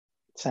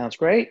 Sounds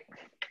great.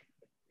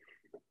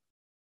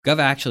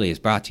 GovActually is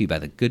brought to you by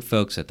the good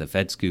folks at the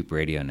FedScoop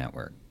Radio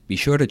Network. Be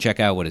sure to check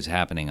out what is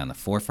happening on the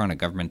forefront of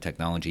government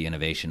technology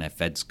innovation at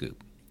FedScoop,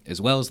 as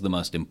well as the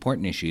most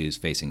important issues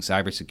facing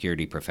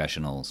cybersecurity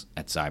professionals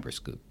at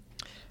CyberScoop.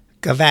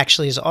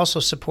 GovActually is also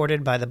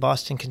supported by the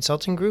Boston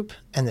Consulting Group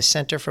and the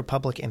Center for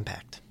Public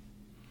Impact.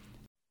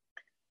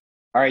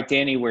 All right,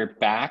 Danny, we're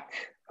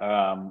back.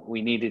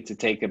 We needed to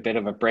take a bit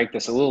of a break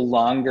that's a little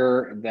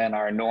longer than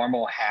our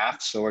normal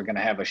half, so we're going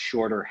to have a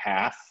shorter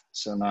half,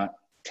 so not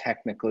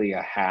technically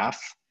a half,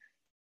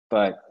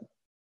 but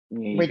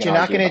wait, you're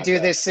not going to do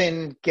this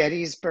in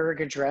Gettysburg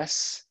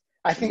Address?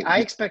 I think I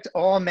expect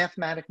all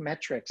mathematic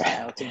metrics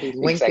now to be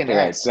Lincoln exactly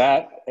right.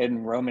 That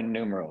and Roman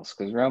numerals,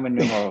 because Roman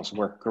numerals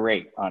work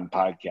great on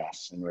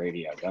podcasts and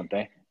radio, don't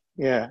they?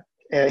 Yeah,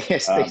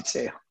 yes, they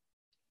do.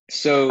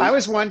 So I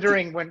was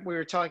wondering when we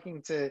were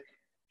talking to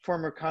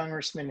former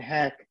Congressman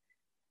Heck,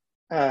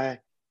 I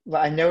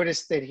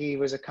noticed that he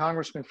was a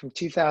congressman from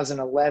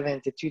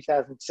 2011 to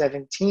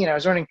 2017. I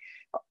was wondering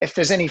if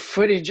there's any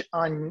footage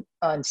on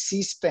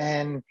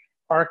C-SPAN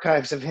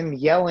archives of him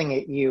yelling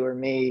at you or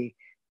me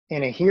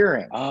in a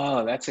hearing.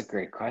 Oh, that's a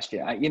great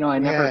question. I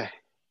don't know.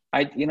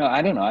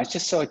 I was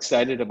just so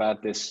excited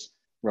about this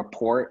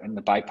report and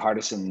the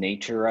bipartisan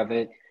nature of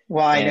it.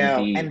 Well, I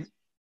know.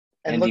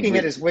 And looking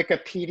at his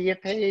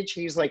Wikipedia page,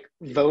 he's like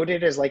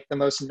voted as like the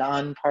most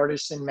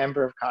nonpartisan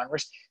member of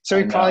Congress. So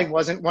he probably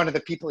wasn't one of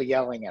the people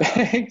yelling at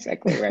him.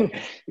 Exactly right.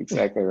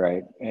 Exactly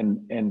right.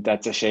 And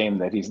that's a shame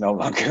that he's no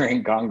longer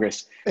in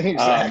Congress.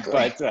 Exactly.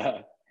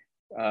 But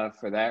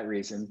for that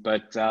reason.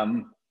 But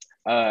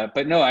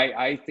no,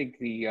 I think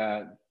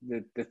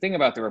the thing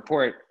about the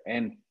report,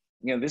 and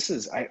this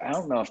is I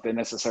don't know if they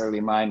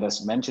necessarily mind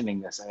us mentioning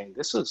this. I mean,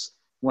 this was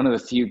one of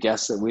the few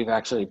guests that we've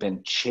actually been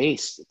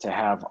chased to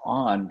have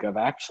on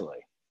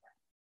GovActually.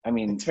 I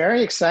mean, it's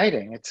very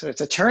exciting. It's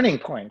a turning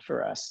point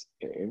for us.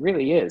 It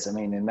really is. I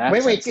mean, in that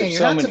wait, Dan,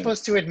 you're not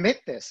supposed to admit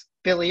this.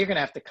 Billy, you're going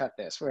to have to cut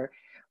this. Where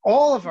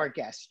all of our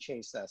guests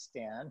chase us,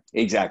 Dan.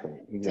 Exactly.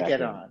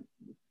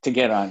 To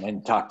get on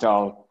and talk to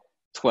all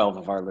 12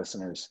 of our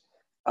listeners.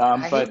 I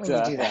hate when you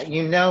do that.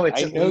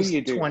 It's at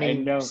least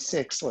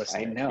 26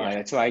 listeners. I know. Yeah.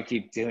 That's why I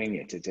keep doing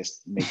it, to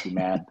just make you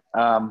mad.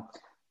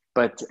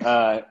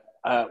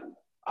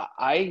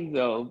 I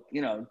though,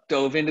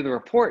 dove into the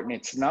report, and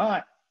it's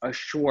not a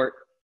short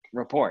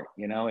report,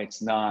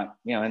 it's not,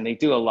 and they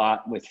do a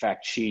lot with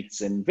fact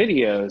sheets and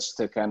videos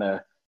to kind of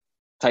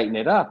tighten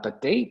it up,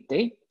 but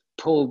they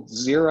pulled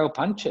zero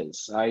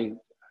punches. I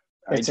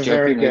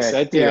jokingly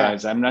said to you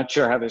guys, I'm not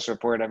sure how this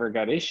report ever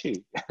got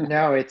issued.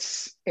 No,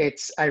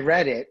 I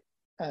read it,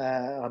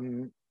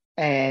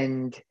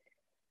 and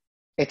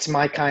it's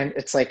my kind.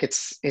 It's like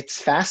it's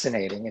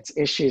fascinating. It's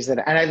issues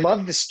and I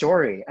love the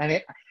story,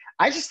 and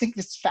I just think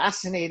it's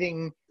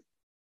fascinating,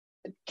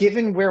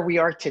 given where we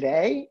are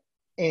today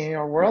in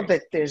our world,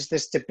 that there's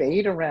this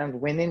debate around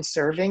women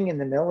serving in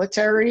the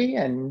military,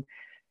 and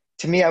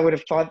to me, I would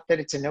have thought that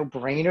it's a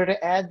no-brainer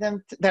to add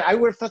them. That I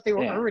would have thought they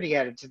were already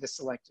added to the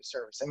selective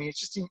service. I mean,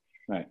 it's just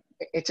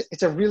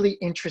it's a really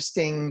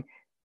interesting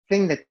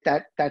thing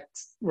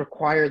that's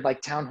required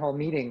like town hall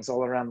meetings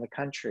all around the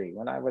country,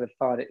 when I would have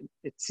thought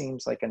it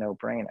seems like a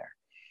no-brainer.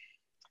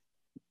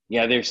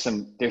 Yeah, there's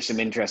some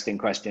interesting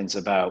questions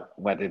about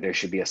whether there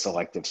should be a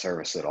selective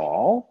service at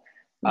all.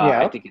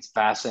 I think it's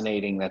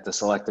fascinating that the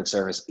selective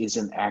service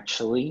isn't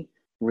actually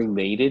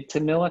related to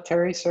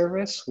military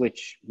service,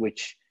 which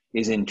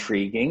is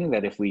intriguing,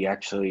 that if we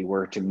actually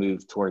were to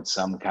move towards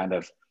some kind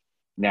of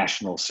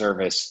national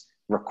service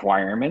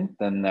requirement,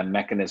 then the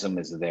mechanism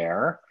is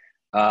there.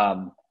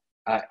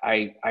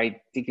 I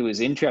think it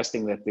was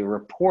interesting that the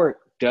report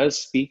does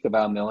speak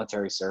about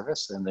military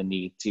service and the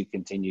need to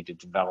continue to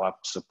develop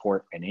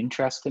support and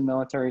interest in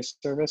military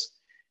service,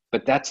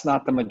 but that's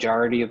not the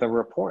majority of the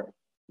report.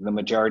 The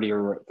majority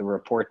of the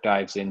report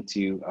dives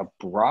into a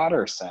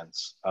broader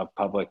sense of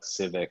public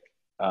civic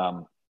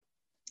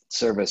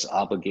service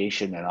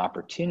obligation and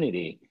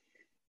opportunity,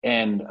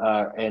 and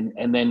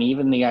then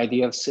even the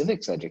idea of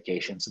civics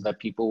education, so that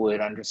people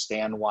would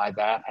understand why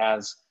that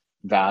has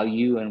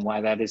value and why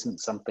that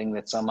isn't something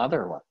that some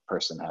other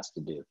person has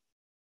to do.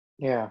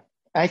 Yeah.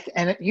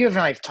 And you and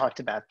I have talked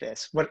about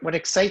this. What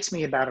excites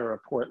me about a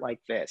report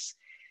like this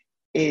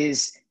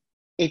is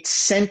it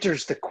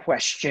centers the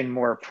question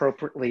more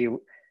appropriately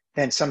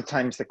than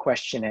sometimes the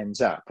question ends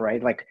up,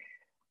 right?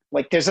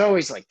 Like there's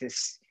always like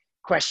this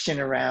question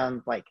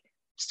around like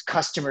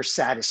customer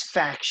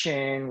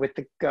satisfaction with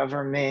the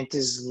government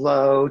is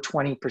low,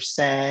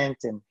 20%,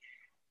 and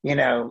you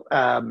know,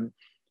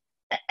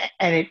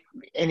 and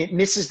it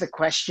misses the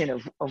question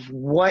of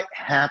what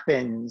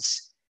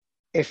happens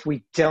if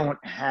we don't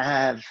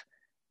have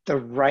the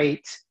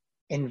right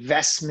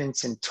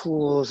investments and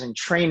tools and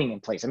training in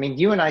place. I mean,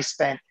 you and I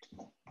spent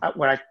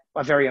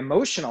a very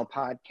emotional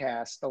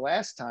podcast the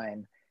last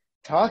time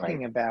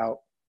talking about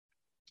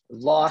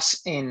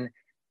loss in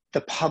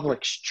the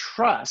public's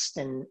trust,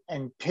 and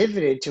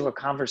pivoted to a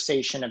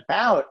conversation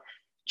about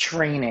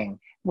training,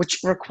 which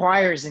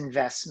requires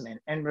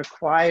investment and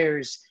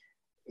requires,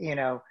 you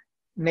know,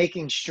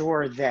 making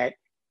sure that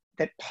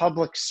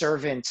public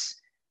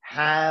servants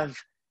have,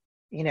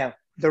 you know,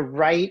 the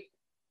right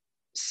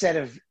set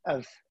of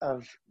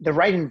the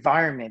right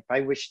environment by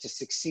which to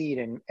succeed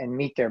and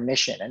meet their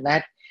mission. And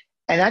that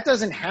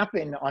doesn't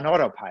happen on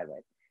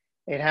autopilot.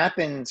 It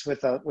happens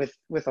with a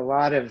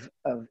lot of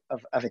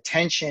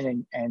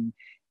attention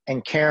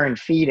and care and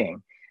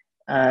feeding.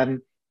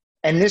 And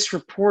this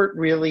report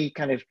really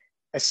kind of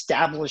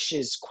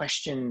establishes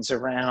questions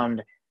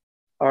around,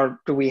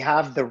 do we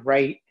have the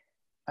right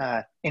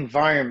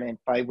environment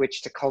by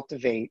which to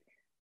cultivate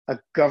a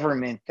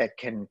government that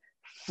can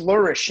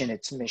flourish in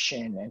its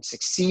mission and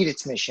succeed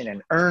its mission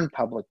and earn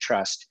public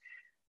trust,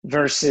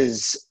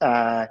 versus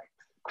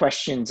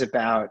questions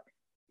about,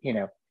 you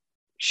know,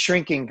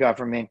 shrinking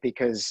government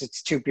because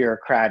it's too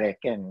bureaucratic,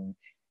 and,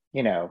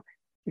 you know,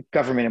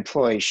 government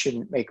employees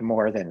shouldn't make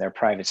more than their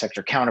private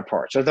sector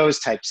counterparts, or those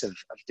types of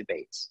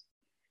debates.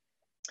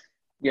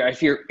 Yeah,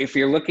 if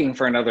you're looking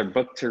for another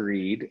book to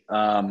read,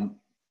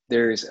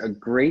 there's a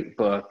great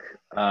book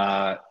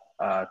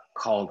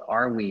called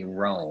 "Are We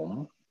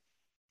Rome?"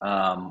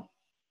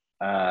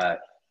 by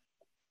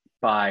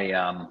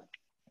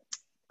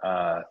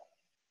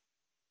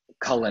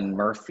Cullen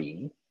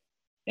Murphy.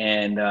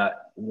 And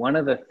one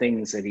of the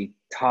things that he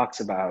talks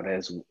about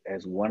as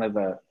one of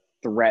the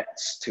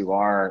threats to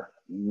our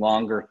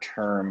longer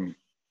term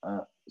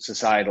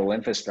societal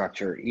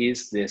infrastructure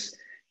is this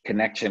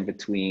connection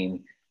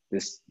between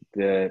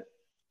the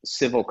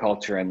civil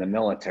culture and the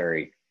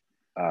military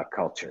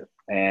culture.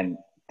 And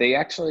they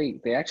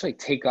actually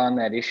take on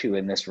that issue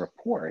in this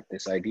report,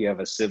 this idea of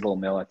a civil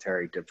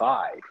military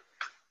divide.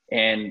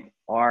 And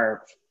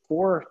our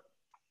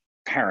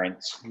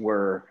foreparents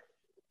were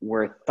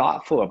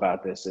thoughtful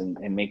about this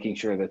and making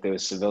sure that there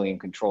was civilian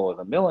control of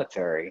the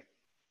military,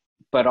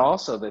 but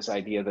also this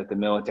idea that the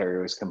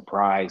military was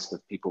comprised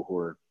of people who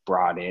were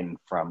brought in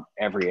from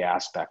every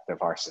aspect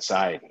of our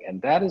society.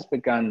 And that has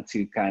begun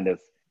to kind of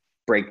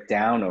break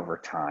down over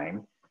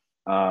time.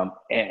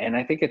 And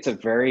I think it's a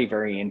very,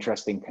 very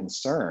interesting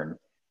concern.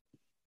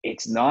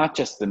 It's not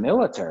just the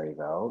military,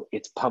 though,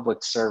 it's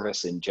public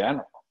service in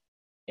general.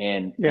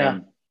 And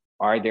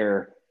are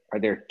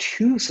there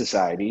two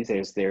societies?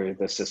 Is there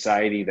the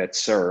society that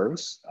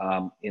serves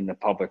in the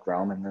public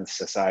realm, and the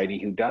society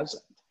who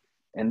doesn't?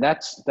 And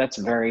that's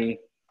very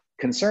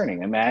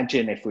concerning.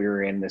 Imagine if we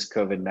were in this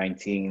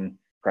COVID-19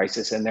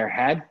 crisis and there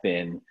had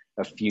been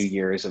a few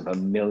years of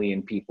 1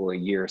 million people a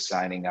year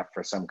signing up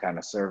for some kind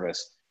of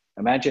service.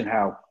 Imagine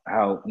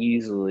how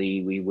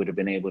easily we would have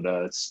been able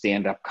to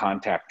stand up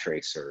contact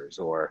tracers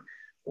or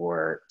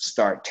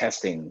start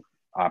testing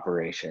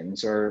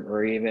operations,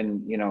 or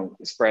even, you know,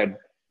 spread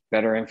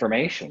better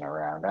information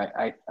around.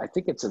 I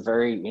think it's a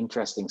very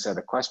interesting set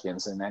of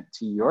questions. And that,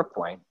 to your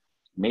point,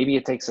 maybe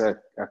it takes a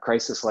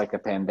crisis like a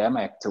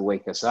pandemic to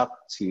wake us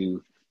up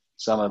to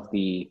some of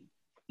the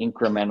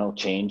incremental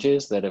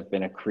changes that have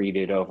been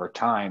accreted over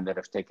time that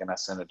have taken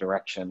us in a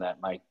direction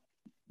that might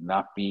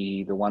not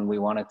be the one we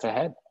wanted to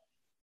head.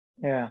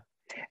 Yeah.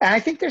 And I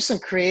think there's some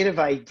creative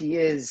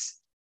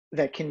ideas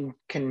that can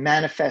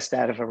manifest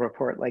out of a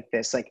report like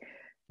this, like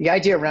the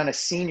idea around a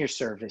senior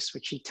service,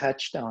 which he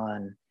touched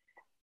on.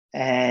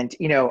 And,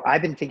 you know,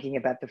 I've been thinking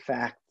about the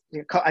fact,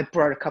 I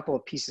brought a couple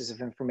of pieces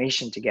of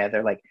information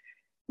together, like,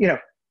 you know,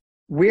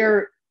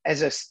 we're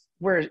as a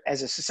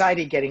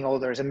society getting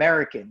older, as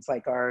Americans,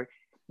 like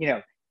you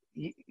know,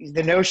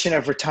 the notion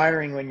of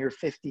retiring when you're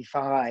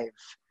 55,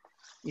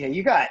 you know,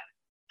 you got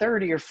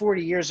 30 or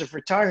 40 years of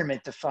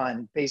retirement to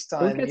fund based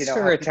on, who gets you know,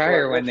 to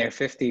retire when they're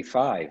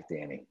 55,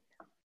 Danny?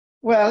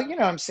 Well, you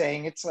know, I'm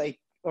saying it's like,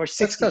 or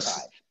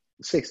 65.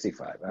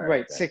 65. All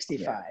right,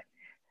 65. Yeah.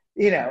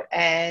 You know,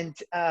 and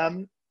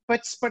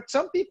but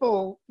some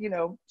people, you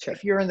know, sure,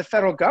 if you're in the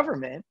federal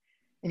government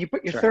and you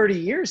put your 30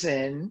 years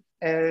in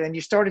and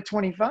you start at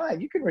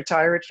 25, you can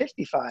retire at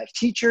 55.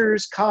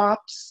 Teachers,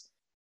 cops,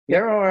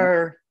 there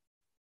are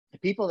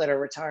people that are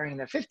retiring in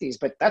their 50s,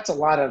 but that's a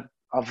lot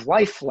of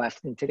life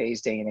left in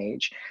today's day and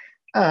age.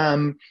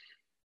 And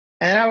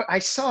I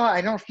saw,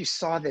 I don't know if you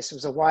saw this, it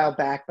was a while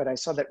back, but I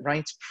saw that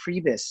Reince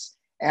Priebus,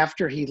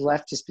 after he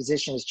left his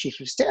position as chief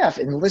of staff,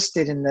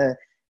 enlisted in the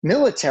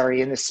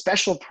military in the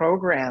special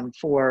program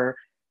for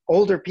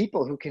older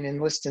people who can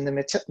enlist in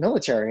the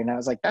military. And I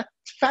was like, that's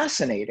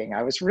fascinating.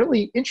 I was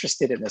really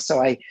interested in this.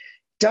 So I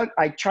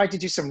tried to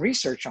do some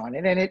research on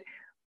it, and it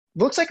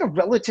looks like a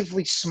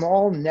relatively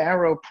small,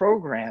 narrow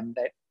program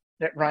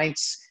that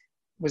Reince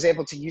was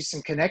able to use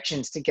some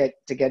connections to get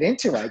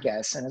into, I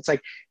guess. And it's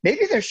like,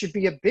 maybe there should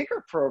be a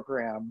bigger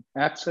program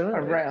Absolutely.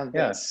 around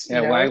this.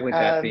 Yeah. Why would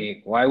that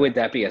be? Why would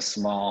that be a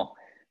small,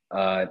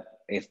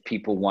 if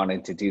people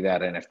wanted to do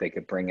that and if they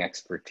could bring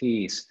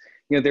expertise?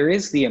 There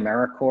is the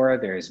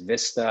AmeriCorps, there's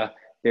Vista,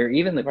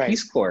 even the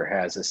Peace Corps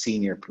has a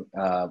senior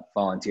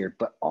volunteer,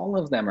 but all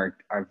of them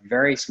are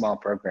very small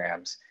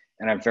programs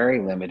and are very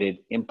limited,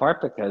 in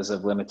part because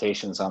of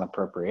limitations on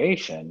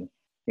appropriation,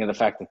 the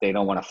fact that they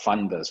don't want to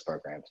fund those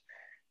programs.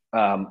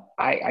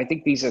 I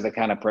think these are the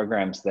kind of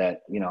programs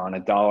that, on a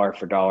dollar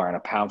for dollar and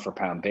a pound for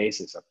pound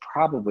basis are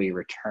probably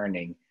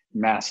returning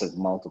massive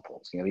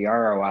multiples. The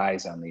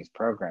ROIs on these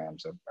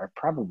programs are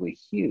probably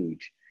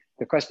huge.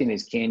 The question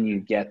is, can you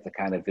get the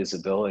kind of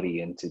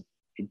visibility into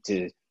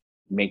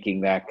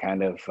making that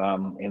kind of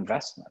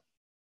investment?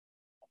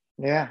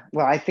 Yeah,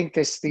 well, I think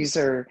these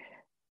are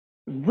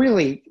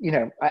really,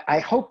 I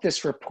hope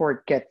this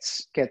report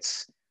gets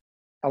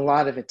a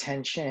lot of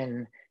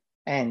attention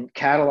and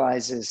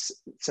catalyzes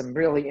some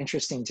really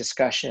interesting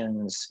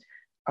discussions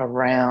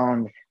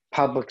around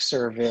public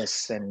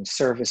service and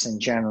service in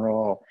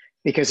general.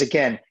 Because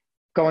again,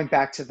 going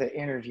back to the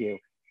interview,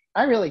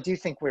 I really do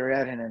think we're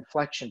at an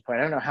inflection point.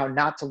 I don't know how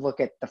not to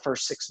look at the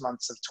first 6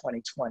 months of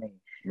 2020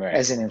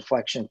 as an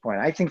inflection point.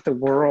 I think the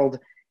world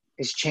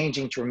is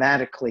changing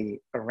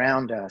dramatically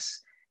around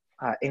us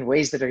in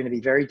ways that are going to be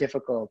very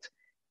difficult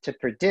to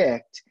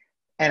predict.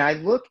 And I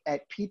look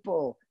at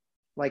people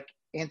like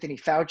Anthony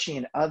Fauci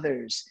and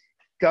others,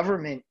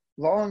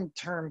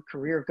 long-term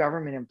career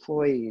government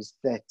employees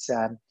that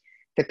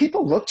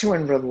people look to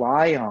and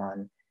rely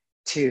on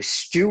to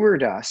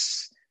steward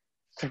us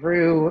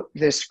through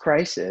this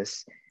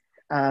crisis.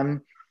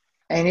 And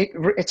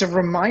it's a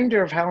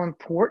reminder of how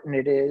important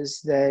it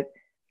is that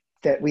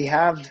we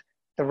have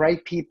the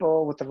right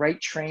people with the right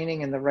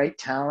training and the right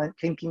talent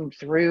thinking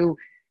through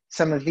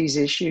some of these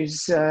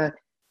issues,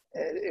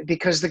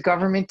 because the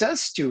government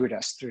does steward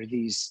us through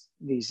these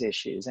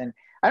issues. And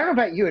I don't know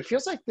about you, it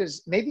feels like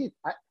there's maybe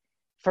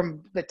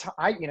from the time,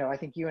 I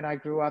think you and I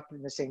grew up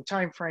in the same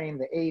time frame,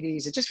 the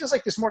 80s. It just feels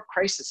like there's more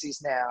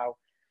crises now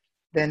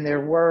than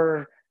there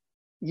were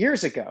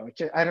years ago.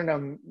 I don't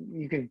know,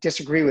 you can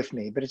disagree with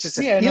me, but it's just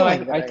a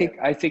feeling.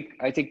 I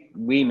think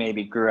we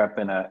maybe grew up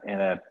in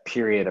a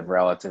period of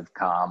relative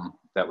calm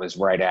that was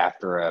right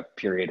after a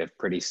period of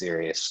pretty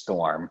serious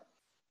storm.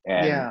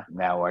 And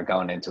now we're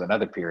going into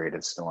another period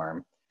of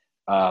storm.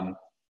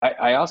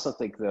 I also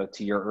think, though,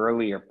 to your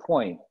earlier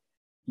point,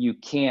 you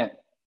can't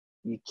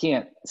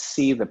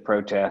see the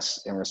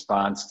protests in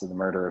response to the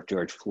murder of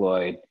George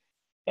Floyd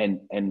and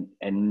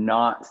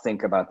not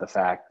think about the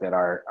fact that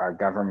our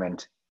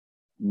government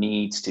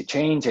needs to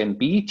change and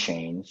be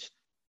changed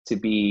to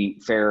be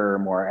fairer,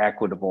 more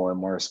equitable, and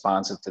more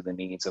responsive to the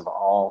needs of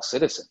all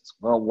citizens.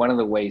 Well, one of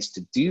the ways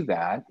to do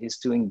that is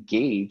to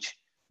engage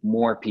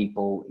more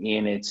people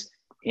in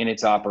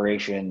its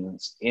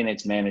operations, in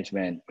its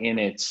management,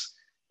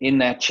 in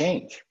that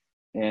change.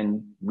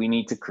 And we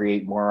need to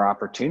create more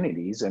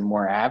opportunities and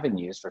more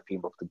avenues for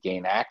people to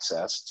gain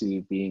access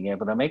to being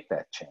able to make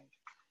that change.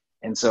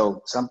 And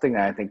so something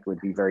that I think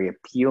would be very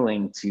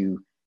appealing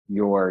to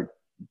your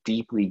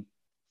deeply,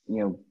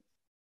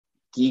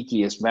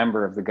 geekiest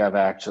member of the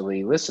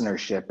GovActually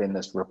listenership in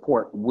this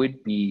report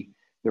would be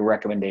the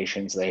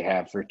recommendations they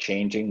have for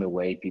changing the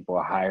way people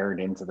are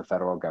hired into the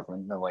federal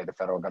government, the way the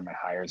federal government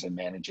hires and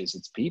manages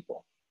its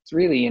people. It's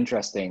really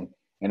interesting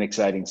and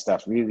exciting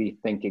stuff, really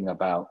thinking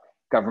about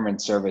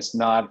government service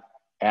not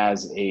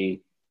as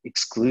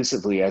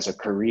exclusively as a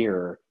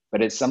career,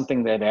 but it's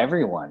something that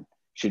everyone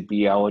should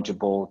be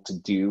eligible to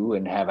do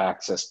and have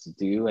access to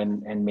do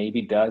and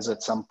maybe does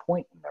at some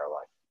point in their life.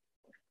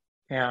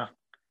 Yeah.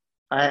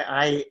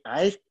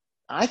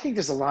 I think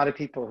there's a lot of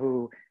people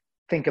who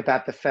think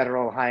about the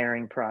federal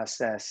hiring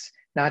process,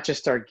 not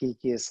just our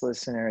geekiest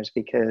listeners,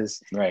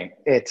 because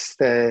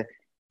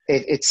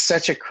it's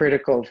such a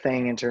critical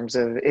thing in terms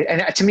of it.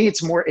 And to me,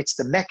 it's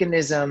the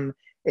mechanism,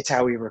 it's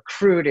how we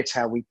recruit, it's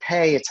how we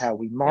pay, it's how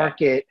we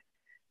market.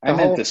 I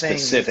meant the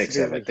specifics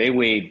of it. They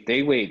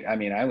weighed. I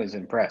mean, I was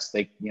impressed.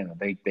 They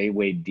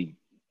weighed deep.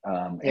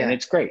 And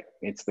it's great.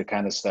 It's the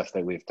kind of stuff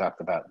that we've talked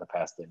about in the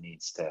past that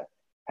needs to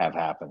have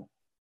happen.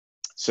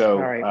 So,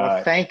 all right.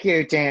 Well, thank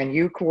you, Dan.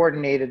 You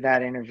coordinated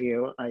that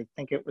interview. I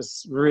think it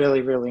was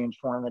really, really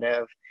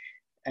informative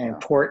and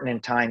important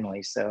and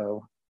timely.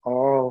 So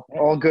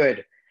all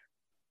good.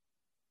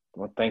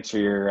 Well, thanks for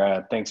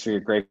your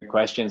great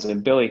questions,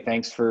 and Billy,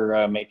 thanks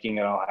for making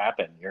it all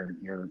happen.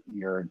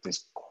 You're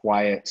this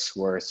quiet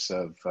source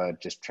of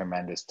just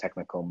tremendous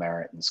technical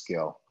merit and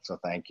skill. So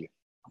thank you.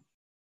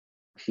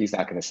 He's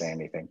not going to say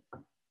anything.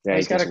 Yeah,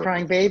 he's got a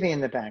crying baby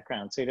in the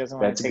background, so he doesn't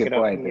want to take it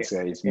up. That's a good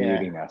point. He's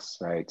muting us,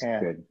 right?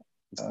 Yeah. Good.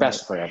 It's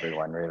best for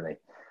everyone, really.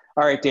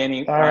 All right,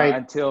 Danny. All right.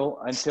 Until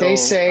stay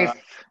safe,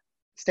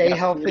 stay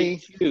healthy.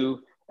 42,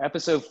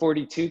 episode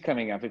 42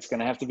 coming up. It's going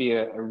to have to be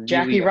a really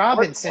Jackie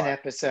Robinson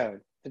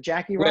episode. The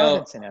Jackie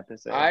Robinson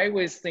episode. I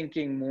was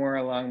thinking more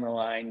along the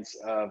lines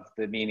of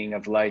the meaning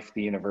of life,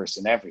 the universe,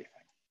 and everything.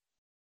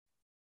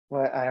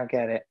 What? I don't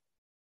get it.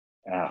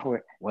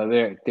 Well,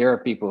 there are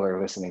people who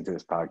are listening to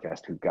this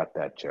podcast who got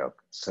that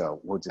joke. So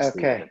we'll just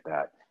leave it at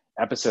that.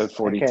 Episode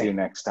 42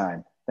 next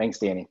time. Thanks,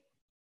 Danny.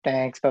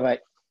 Thanks. Bye-bye.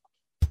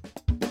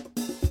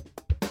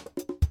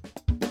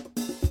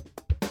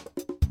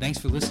 Thanks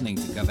for listening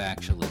to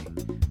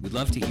GovActually. We'd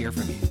love to hear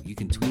from you. You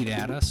can tweet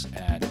at us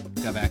at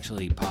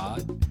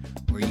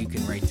GovActuallyPod, or you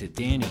can write to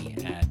Danny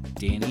at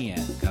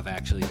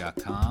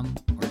danny@govactually.com,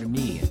 or to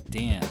me at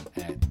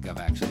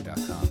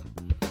dan@govactually.com.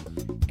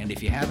 And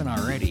if you haven't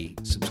already,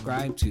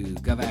 subscribe to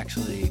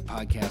GovActually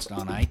podcast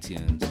on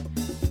iTunes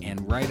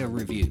and write a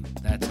review.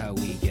 That's how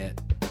we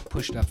get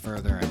pushed up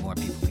further and more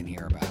people can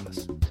hear about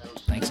us.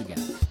 Thanks again.